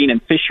National Marine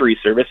and Fisheries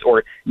Service,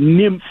 or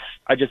NIMFS,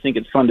 I just think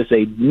it's fun to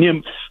say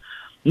NIMFS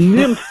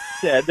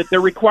said that they're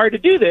required to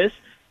do this,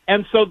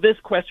 and so this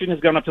question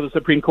has gone up to the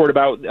Supreme Court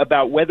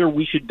about whether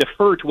we should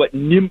defer to what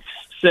NIMFS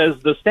says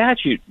the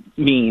statute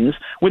means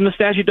when the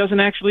statute doesn't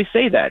actually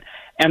say that.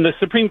 And the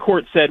Supreme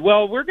Court said,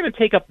 well, we're going to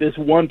take up this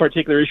one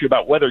particular issue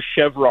about whether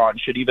Chevron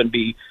should even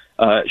be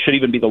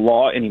the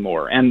law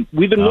anymore. And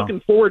we've been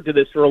looking forward to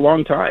this for a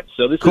long time.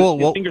 So this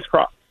is fingers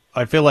crossed.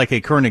 I feel like a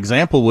current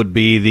example would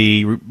be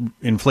the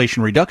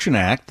Inflation Reduction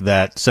Act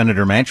that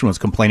Senator Manchin was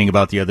complaining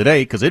about the other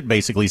day, because it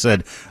basically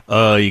said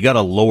you got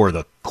to lower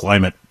the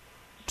climate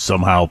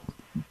somehow,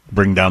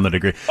 bring down the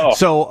degree.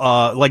 So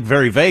like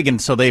very vague,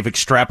 and so they've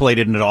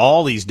extrapolated into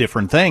all these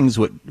different things,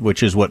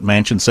 which is what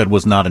Manchin said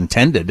was not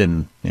intended,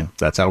 and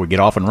that's how we get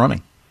off and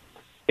running.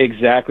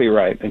 Exactly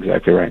right.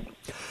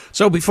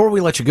 So before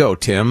we let you go,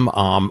 Tim,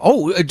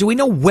 do we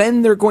know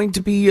when they're going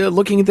to be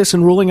looking at this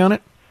and ruling on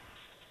it?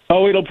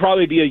 Oh, it'll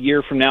probably be a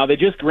year from now. They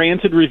just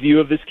granted review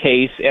of this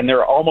case, and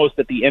they're almost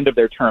at the end of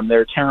their term.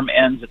 Their term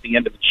ends at the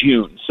end of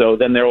June. So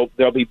then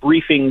there'll be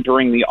briefing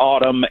during the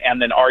autumn,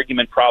 and then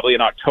argument probably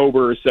in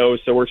October or so.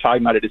 So we're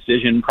talking about a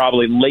decision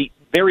probably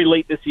very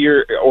late this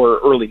year or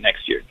early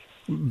next year.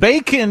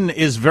 Bacon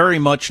is very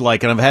much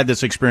like, and I've had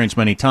this experience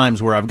many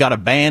times, where I've got a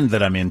band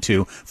that I'm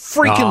into,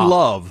 freaking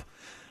love.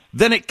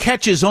 Then it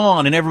catches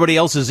on and everybody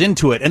else is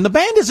into it. And the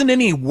band isn't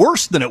any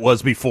worse than it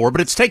was before, but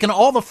it's taken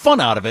all the fun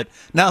out of it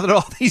now that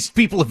all these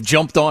people have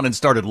jumped on and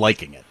started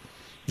liking it.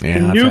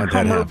 Yeah,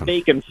 newcomer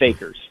bacon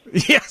fakers.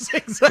 Yes,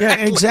 exactly. Yeah,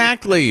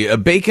 exactly.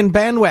 Bacon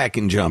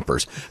bandwagon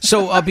jumpers.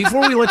 So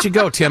before we let you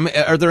go, Tim,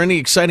 are there any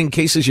exciting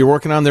cases you're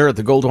working on there at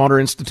the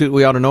Goldwater Institute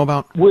we ought to know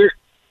about?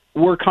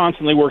 We're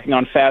constantly working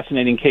on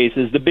fascinating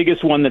cases. The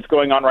biggest one that's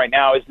going on right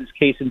now is this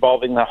case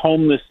involving the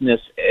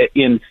homelessness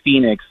in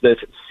Phoenix. The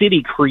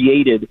city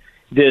created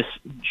this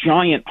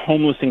giant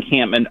homeless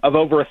encampment of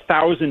over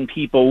 1,000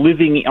 people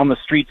living on the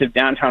streets of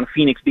downtown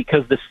Phoenix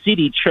because the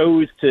city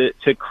chose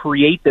to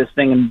create this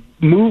thing and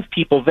move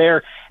people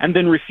there and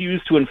then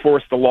refused to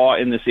enforce the law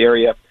in this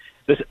area.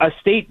 A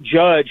state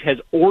judge has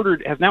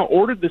now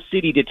ordered the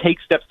city to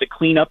take steps to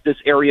clean up this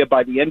area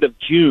by the end of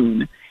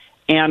June.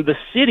 And the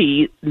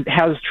city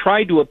has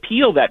tried to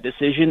appeal that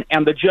decision,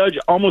 and the judge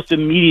almost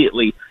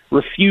immediately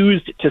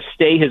refused to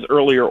stay his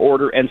earlier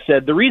order and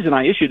said, the reason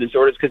I issued this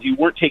order is because you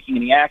weren't taking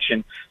any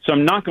action, so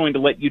I'm not going to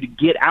let you to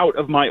get out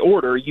of my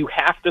order. You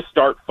have to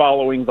start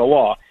following the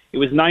law. It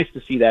was nice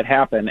to see that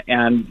happen,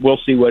 and we'll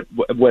see what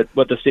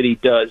the city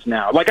does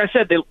now. Like I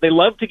said, they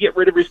love to get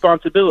rid of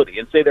responsibility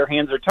and say their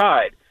hands are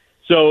tied,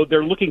 so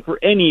they're looking for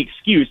any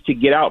excuse to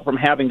get out from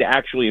having to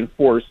actually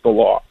enforce the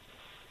law.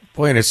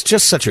 Boy, and it's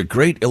just such a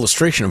great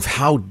illustration of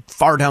how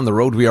far down the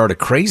road we are to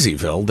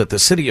Crazyville that the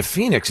city of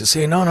Phoenix is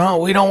saying, no,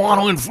 we don't want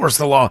to enforce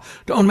the law.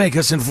 Don't make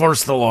us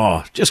enforce the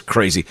law. Just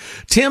crazy.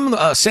 Tim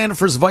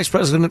Sandefur's Vice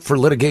President for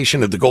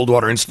Litigation at the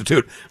Goldwater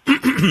Institute,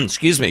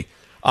 excuse me,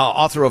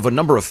 author of a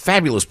number of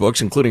fabulous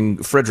books,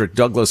 including Frederick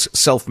Douglass'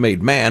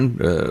 Self-Made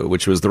Man,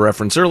 which was the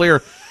reference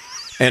earlier,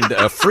 and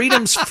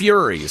Freedom's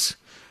Furies.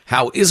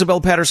 how Isabel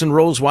Patterson,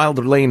 Rose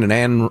Wilder Lane, and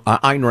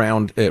Ayn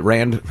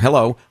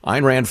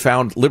Rand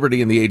found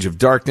liberty in the age of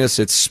darkness.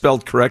 It's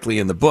spelled correctly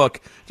in the book,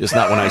 just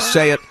not when I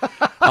say it.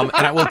 And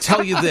I will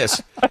tell you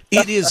this.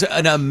 It is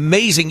an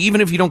amazing,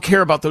 even if you don't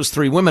care about those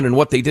three women and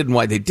what they did and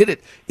why they did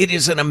it, it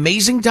is an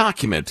amazing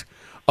document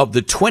of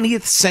the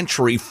 20th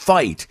century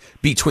fight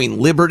between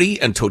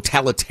liberty and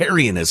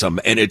totalitarianism,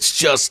 and it's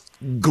just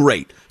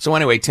great. So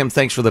anyway, Tim,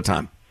 thanks for the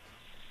time.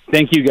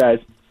 Thank you, guys.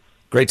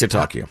 Great to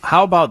talk to you.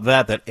 How about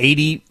that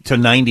 80 to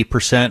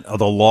 90% of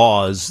the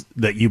laws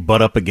that you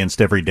butt up against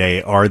every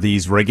day are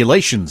these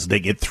regulations. They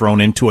get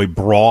thrown into a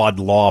broad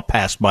law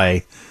passed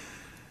by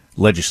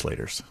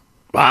legislators.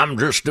 I'm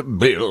just a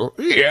bill.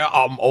 Yeah,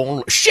 I'm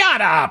only... Shut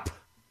up!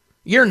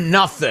 You're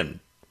nothing.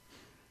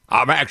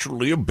 I'm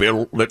actually a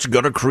bill that's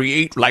going to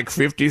create like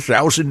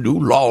 50,000 new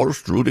laws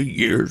through the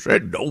years,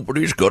 and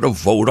nobody's going to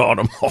vote on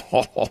them.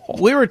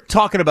 We were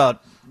talking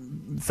about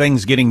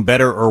things getting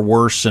better or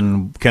worse,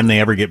 and can they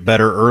ever get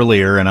better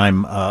earlier? And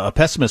I'm a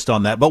pessimist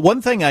on that. But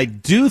one thing I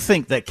do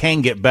think that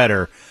can get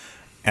better,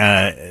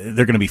 they're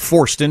going to be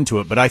forced into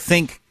it. But I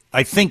think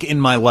in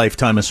my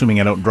lifetime,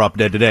 assuming I don't drop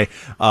dead today,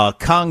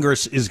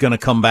 Congress is going to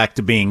come back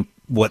to being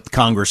what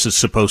Congress is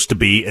supposed to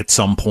be at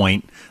some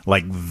point.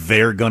 Like,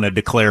 they're going to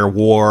declare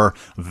war.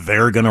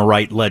 They're going to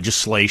write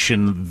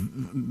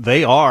legislation.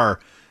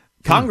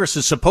 Congress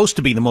is supposed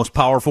to be the most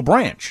powerful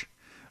branch.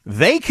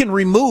 They can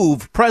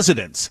remove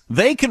presidents.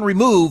 They can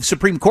remove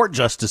Supreme Court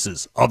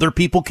justices. Other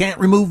people can't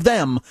remove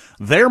them.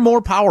 They're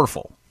more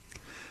powerful.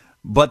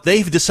 But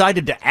they've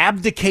decided to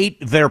abdicate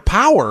their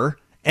power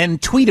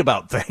and tweet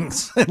about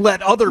things and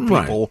let other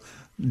people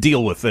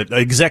deal with it.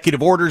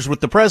 Executive orders with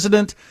the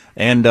president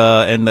and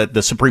that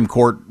the Supreme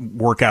Court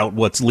work out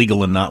what's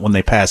legal and not when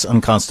they pass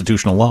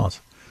unconstitutional laws.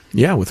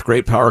 Yeah, with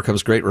great power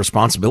comes great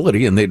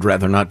responsibility, and they'd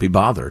rather not be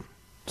bothered.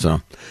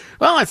 So,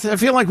 well, I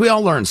feel like we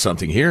all learned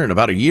something here. And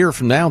about a year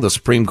from now, the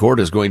Supreme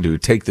Court is going to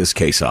take this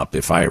case up,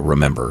 if I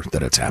remember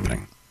that it's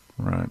happening.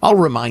 Right. I'll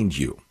remind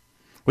you.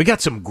 We got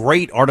some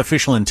great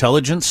artificial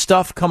intelligence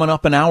stuff coming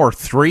up in hour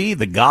 3.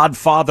 The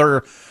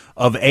godfather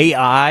of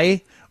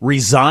AI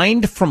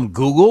resigned from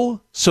Google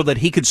so that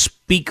he could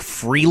speak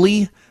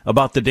freely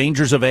about the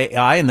dangers of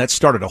AI, and that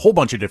started a whole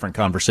bunch of different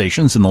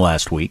conversations in the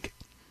last week.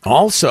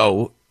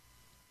 Also,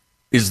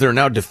 is there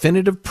now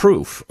definitive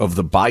proof of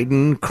the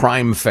Biden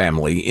crime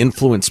family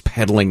influence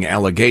peddling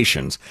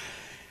allegations?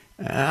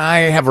 I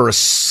have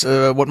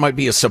what might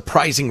be a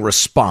surprising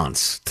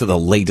response to the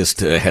latest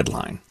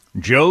headline.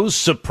 Joe's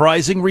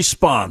surprising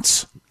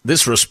response.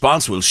 This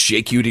response will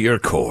shake you to your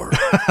core.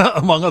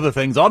 Among other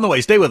things. On the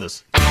way, stay with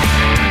us.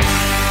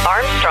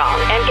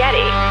 Armstrong and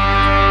Getty.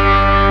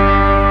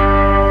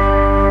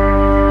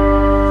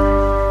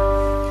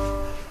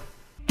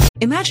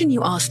 Imagine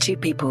you ask two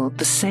people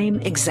the same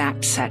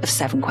exact set of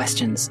 7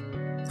 questions.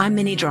 I'm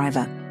Minnie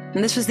Driver,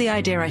 and this was the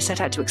idea I set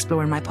out to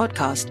explore in my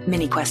podcast,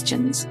 Mini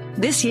Questions.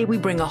 This year, we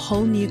bring a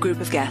whole new group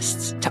of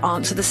guests to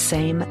answer the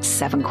same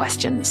 7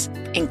 questions,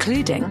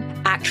 including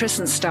actress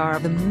and star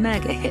of the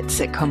mega-hit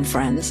sitcom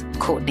Friends,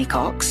 Courtney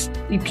Cox.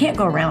 You can't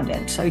go around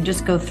it, so you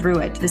just go through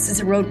it. This is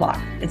a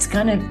roadblock. It's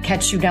going to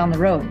catch you down the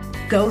road.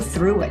 Go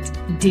through it.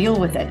 Deal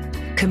with it.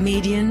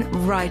 Comedian,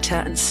 writer,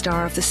 and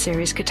star of the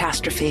series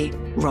Catastrophe,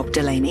 Rob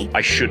Delaney.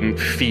 I shouldn't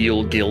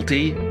feel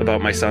guilty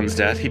about my son's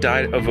death. He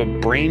died of a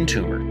brain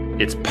tumor.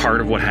 It's part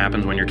of what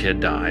happens when your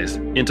kid dies.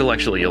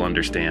 Intellectually, you'll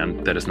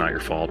understand that it's not your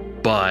fault,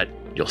 but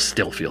you'll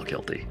still feel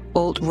guilty.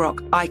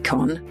 Alt-rock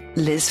icon,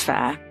 Liz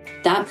Phair.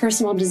 That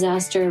personal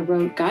disaster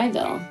wrote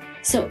Guyville.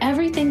 So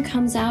everything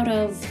comes out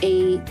of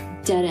a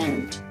dead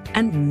end.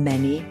 And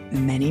many,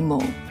 many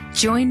more.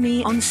 Join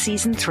me on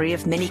Season 3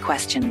 of Mini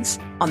Questions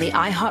on the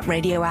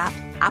iHeartRadio app,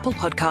 Apple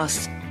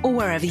Podcasts, or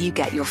wherever you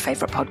get your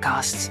favorite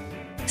podcasts.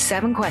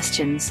 7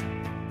 questions,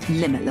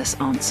 limitless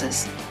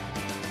answers.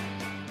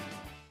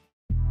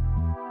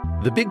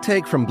 The Big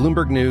Take from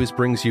Bloomberg News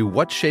brings you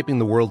what's shaping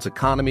the world's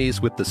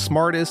economies with the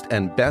smartest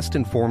and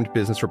best-informed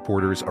business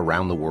reporters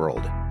around the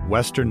world.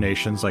 Western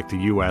nations like the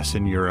U.S.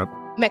 and Europe.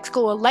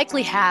 Mexico will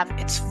likely have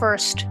its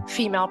first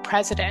female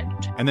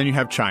president. And then you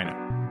have China.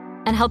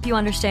 And help you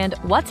understand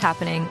what's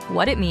happening,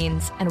 what it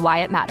means, and why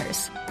it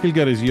matters. He'll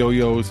get his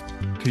yo-yos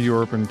to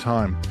Europe in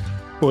time.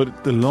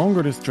 But the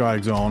longer this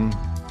drags on,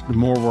 the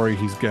more worry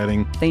he's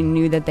getting. They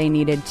knew that they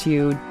needed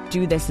to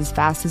do this as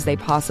fast as they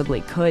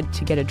possibly could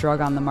to get a drug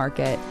on the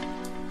market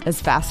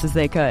as fast as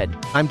they could.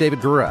 I'm David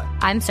Gura.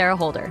 I'm Sarah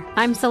Holder.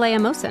 I'm Saleha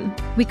Mohsen.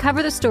 We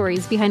cover the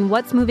stories behind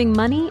what's moving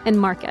money and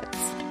markets.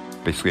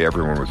 Basically,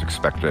 everyone was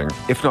expecting,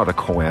 if not a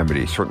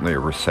calamity, certainly a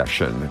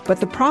recession. But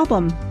the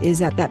problem is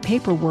that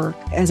paperwork,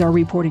 as our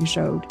reporting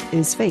showed,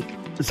 is fake.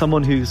 As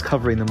someone who's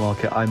covering the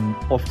market, I'm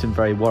often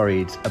very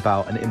worried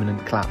about an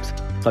imminent collapse.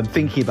 So I'm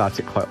thinking about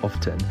it quite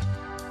often.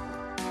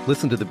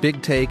 Listen to The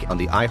Big Take on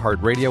the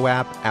iHeartRadio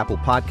app, Apple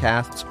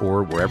Podcasts,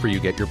 or wherever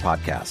you get your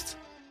podcasts.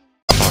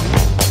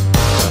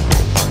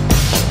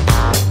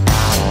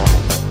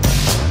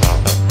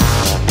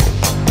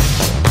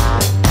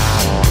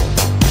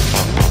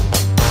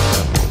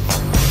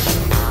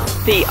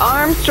 The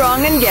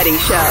Armstrong and Getty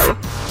Show.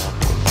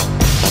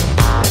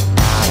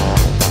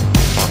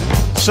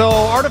 So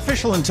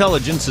artificial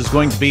intelligence is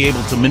going to be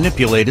able to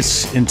manipulate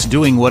us into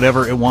doing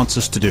whatever it wants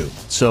us to do.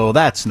 So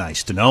that's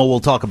nice to know. We'll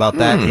talk about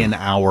that in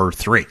hour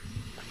 3.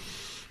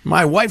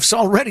 My wife's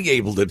already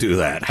able to do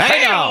that.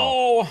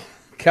 Hey-o!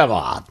 Come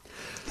on.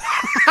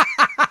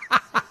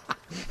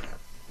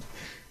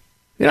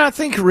 I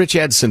think Rich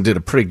Edson did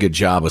a pretty good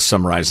job of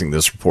summarizing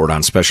this report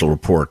on Special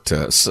Report,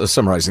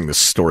 summarizing this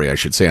story, I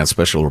should say, on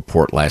Special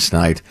Report last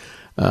night.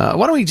 Why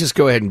don't we just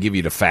go ahead and give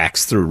you the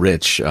facts through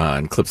Rich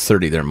in clip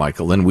 30 there,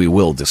 Michael, then we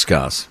will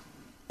discuss.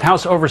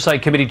 House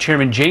Oversight Committee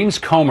Chairman James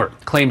Comer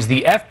claims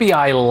the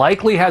FBI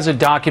likely has a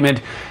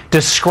document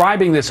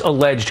describing this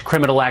alleged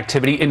criminal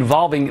activity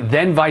involving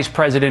then Vice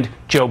President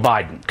Joe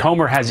Biden.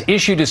 Comer has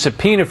issued a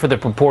subpoena for the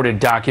purported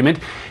document.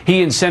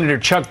 He and Senator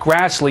Chuck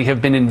Grassley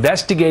have been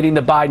investigating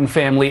the Biden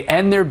family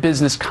and their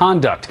business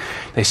conduct.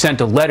 They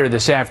sent a letter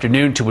this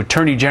afternoon to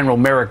Attorney General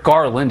Merrick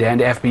Garland and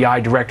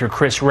FBI Director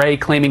Chris Wray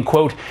claiming,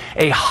 quote,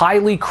 a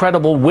highly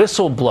credible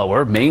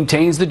whistleblower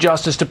maintains the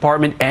Justice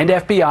Department and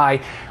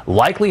FBI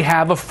likely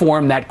have a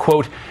form that,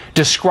 quote,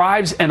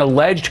 describes an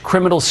alleged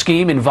criminal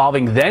scheme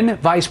involving then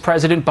Vice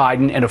President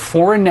Biden and a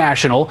foreign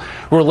national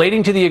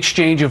relating to the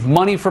exchange of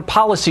money for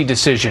policy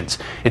decisions.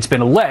 It's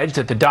been alleged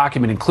that the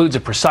document includes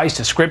a precise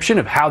description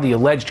of how the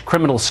alleged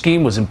criminal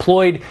scheme was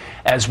employed,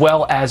 as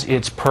well as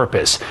its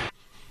purpose.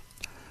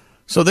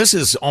 So this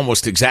is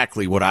almost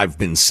exactly what I've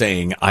been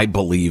saying I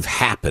believe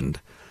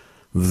happened.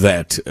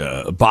 That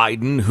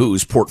Biden,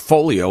 whose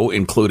portfolio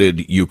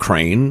included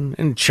Ukraine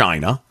and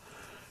China,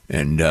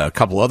 and a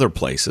couple other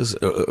places,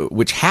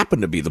 which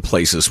happened to be the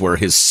places where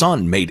his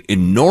son made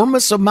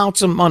enormous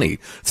amounts of money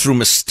through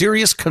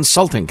mysterious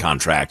consulting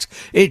contracts.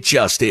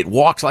 It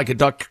walks like a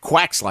duck,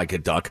 quacks like a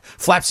duck,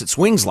 flaps its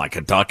wings like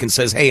a duck, and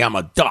says, hey, I'm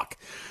a duck.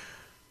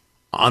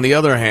 On the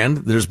other hand,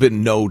 there's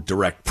been no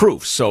direct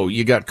proof. So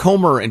you got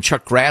Comer and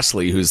Chuck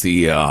Grassley, who's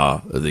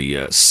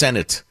the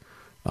Senate,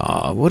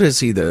 what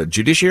is he, the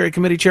Judiciary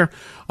Committee chair?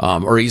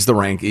 Or he's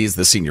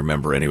the senior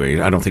member anyway.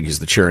 I don't think he's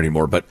the chair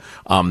anymore, but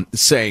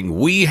saying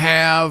we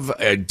have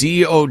a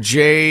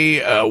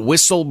DOJ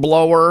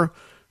whistleblower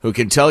who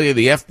can tell you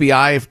the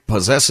FBI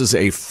possesses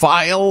a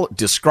file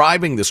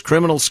describing this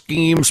criminal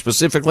scheme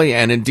specifically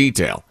and in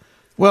detail.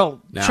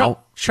 Well, now,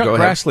 Chuck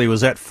Grassley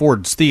was at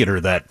Ford's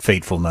Theater that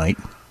fateful night.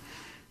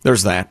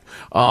 There's that.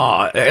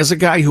 As a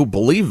guy who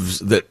believes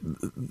that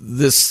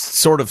this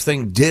sort of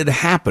thing did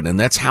happen, and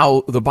that's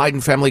how the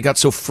Biden family got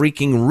so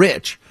freaking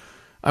rich,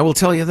 I will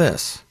tell you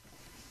this.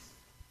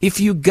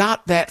 If you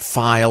got that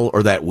file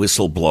or that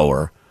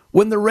whistleblower,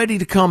 when they're ready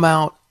to come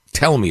out,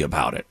 tell me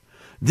about it.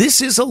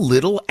 This is a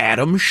little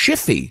Adam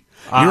Schiff-y.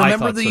 You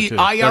remember the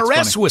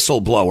IRS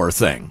whistleblower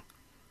thing?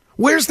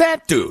 Where's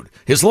that dude?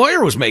 His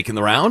lawyer was making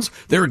the rounds.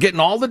 They were getting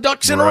all the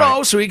ducks in a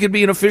row so he could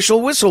be an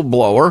official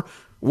whistleblower.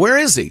 Where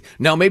is he?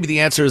 Now, maybe the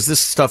answer is this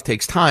stuff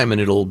takes time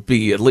and it'll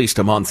be at least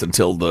a month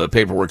until the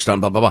paperwork's done,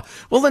 blah, blah, blah.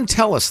 Well, then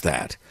tell us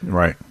that.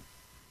 Right.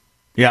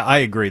 Yeah, I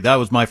agree. That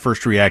was my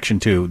first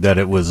reaction, too, that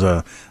it was,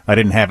 I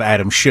didn't have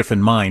Adam Schiff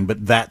in mind,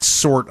 but that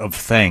sort of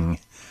thing.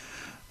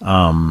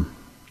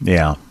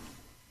 Yeah.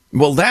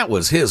 Well, that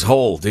was his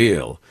whole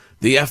deal.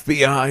 The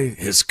FBI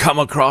has come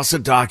across a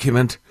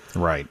document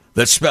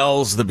that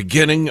spells the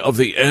beginning of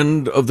the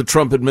end of the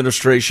Trump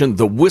administration.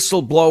 The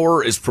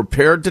whistleblower is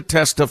prepared to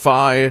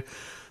testify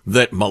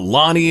that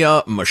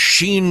Melania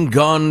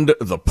machine-gunned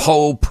the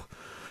Pope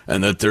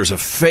and that there's a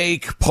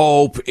fake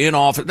Pope in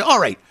office.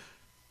 All right.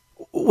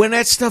 When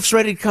that stuff's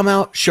ready to come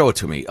out, show it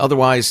to me.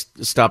 Otherwise,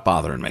 stop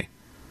bothering me.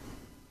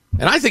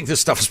 And I think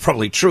this stuff is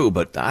probably true,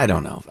 but I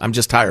don't know. I'm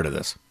just tired of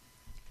this.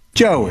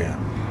 Joey,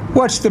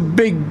 what's the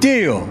big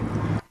deal?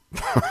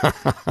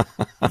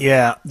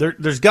 Yeah,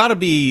 there's got to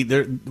be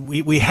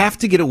we have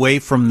to get away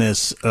from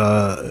this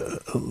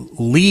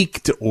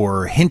leaked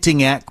or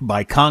hinting at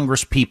by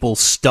Congress people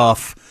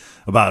stuff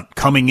about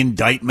coming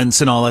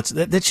indictments and all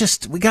that. That's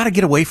just, we got to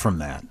get away from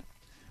that.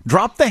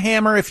 Drop the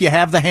hammer if you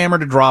have the hammer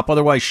to drop.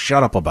 Otherwise,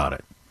 shut up about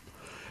it.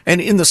 And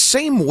in the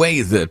same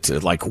way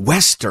that, like,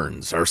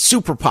 Westerns are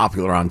super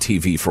popular on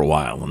TV for a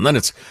while, and then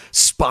it's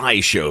spy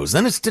shows,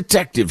 then it's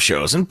detective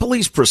shows, and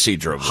police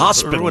procedure.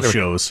 Hospital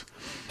shows.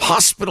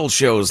 Hospital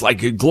shows,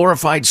 like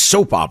glorified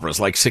soap operas,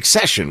 like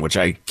Succession, which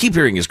I keep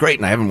hearing is great,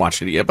 and I haven't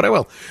watched it yet, but I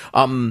will.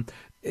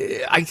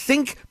 I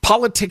think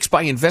politics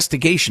by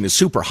investigation is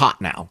super hot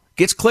now.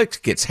 Gets clicks,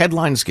 gets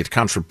headlines, gets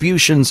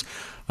contributions,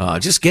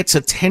 just gets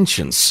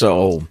attention,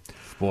 so...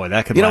 Boy,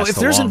 that could last a long time. If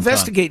there's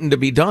investigating to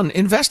be done,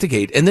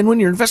 investigate. And then when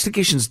your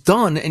investigation's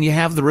done and you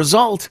have the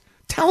result,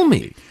 tell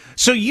me.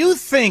 So you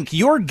think,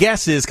 your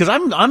guess is, because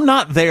I'm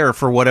not there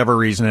for whatever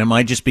reason. It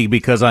might just be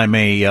because I'm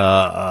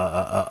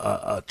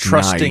a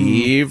trusting...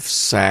 Naive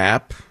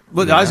sap.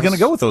 Look, yes. I was going to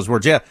go with those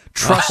words, yeah.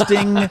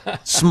 Trusting,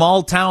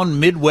 small-town,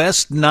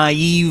 Midwest,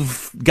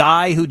 naive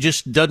guy who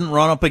just doesn't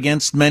run up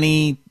against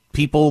many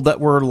people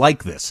that were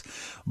like this.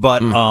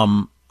 But...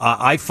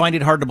 I find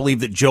it hard to believe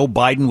that Joe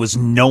Biden was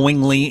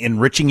knowingly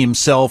enriching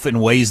himself in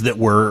ways that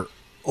were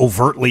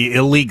overtly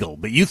illegal.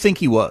 But you think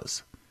he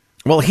was?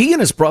 Well, he and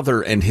his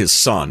brother and his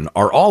son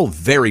are all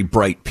very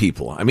bright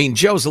people. I mean,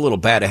 Joe's a little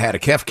bad at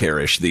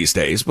Hefkerish these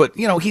days, but,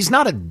 he's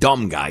not a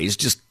dumb guy. He's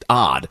just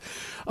odd.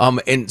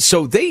 And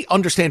so they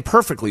understand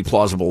perfectly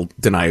plausible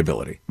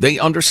deniability. They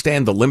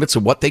understand the limits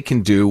of what they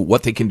can do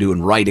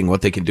in writing,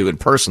 what they can do in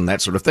person,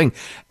 that sort of thing.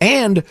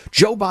 And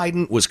Joe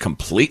Biden was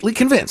completely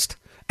convinced,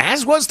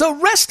 as was the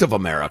rest of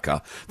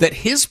America, that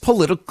his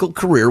political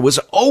career was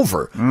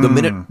over the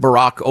minute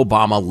Barack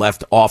Obama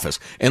left office.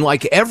 And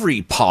like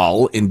every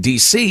Paul in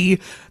D.C.,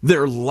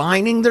 they're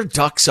lining their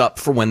ducks up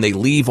for when they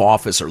leave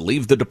office or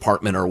leave the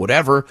department or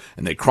whatever,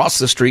 and they cross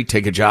the street,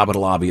 take a job at a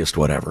lobbyist,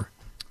 whatever.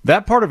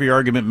 That part of your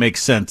argument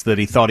makes sense, that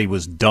he thought he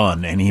was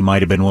done and he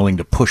might have been willing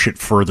to push it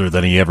further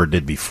than he ever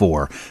did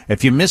before.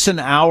 If you miss an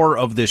hour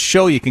of this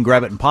show, you can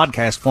grab it in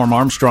podcast form.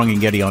 Armstrong and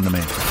Getty on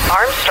demand.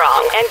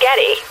 Armstrong and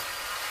Getty.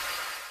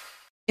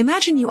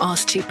 Imagine you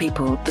ask two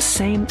people the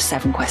same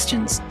 7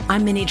 questions.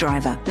 I'm Minnie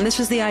Driver, and this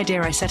was the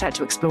idea I set out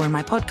to explore in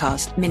my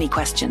podcast, Mini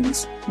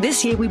Questions.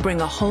 This year, we bring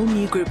a whole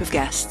new group of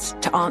guests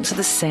to answer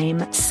the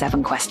same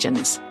 7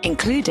 questions,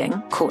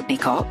 including Courtney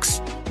Cox,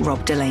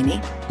 Rob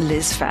Delaney,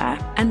 Liz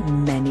Phair,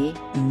 and many,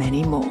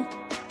 many more.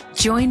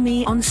 Join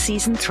me on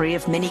Season 3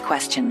 of Mini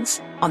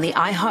Questions on the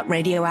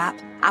iHeartRadio app,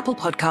 Apple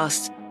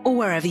Podcasts, or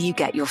wherever you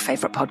get your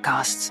favorite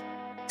podcasts.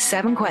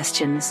 7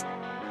 questions,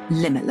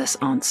 limitless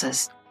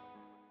answers.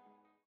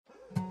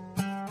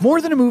 More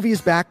Than a Movie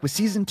is back with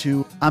Season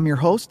 2. I'm your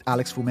host,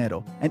 Alex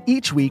Fumero, and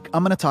each week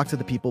I'm going to talk to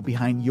the people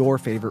behind your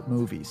favorite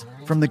movies.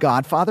 From The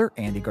Godfather,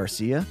 Andy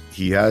Garcia.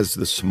 He has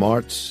the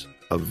smarts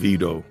of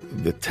Vito,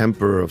 the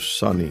temper of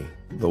Sonny,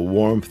 the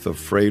warmth of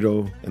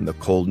Fredo, and the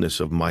coldness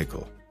of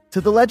Michael. To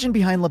the legend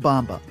behind La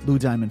Bamba, Lou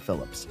Diamond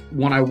Phillips.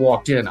 When I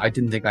walked in, I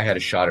didn't think I had a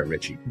shot at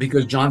Richie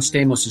because John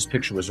Stamos'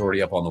 picture was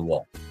already up on the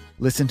wall.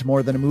 Listen to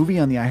More Than a Movie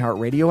on the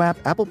iHeartRadio app,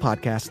 Apple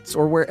Podcasts,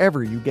 or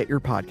wherever you get your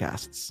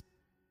podcasts.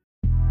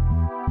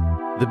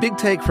 The Big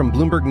Take from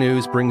Bloomberg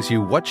News brings you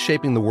what's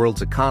shaping the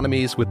world's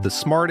economies with the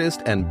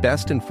smartest and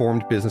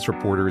best-informed business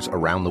reporters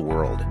around the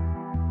world.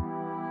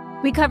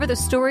 We cover the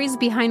stories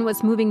behind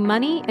what's moving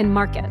money and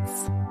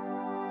markets,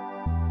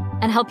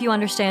 and help you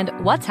understand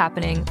what's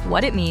happening,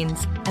 what it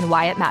means, and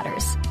why it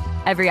matters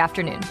every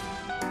afternoon.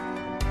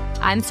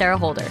 I'm Sarah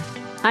Holder.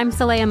 I'm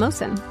Saleha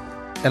Mohsin.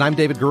 And I'm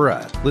David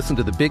Gura. Listen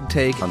to The Big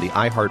Take on the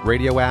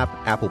iHeartRadio app,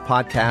 Apple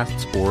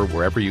Podcasts, or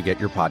wherever you get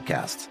your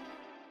podcasts.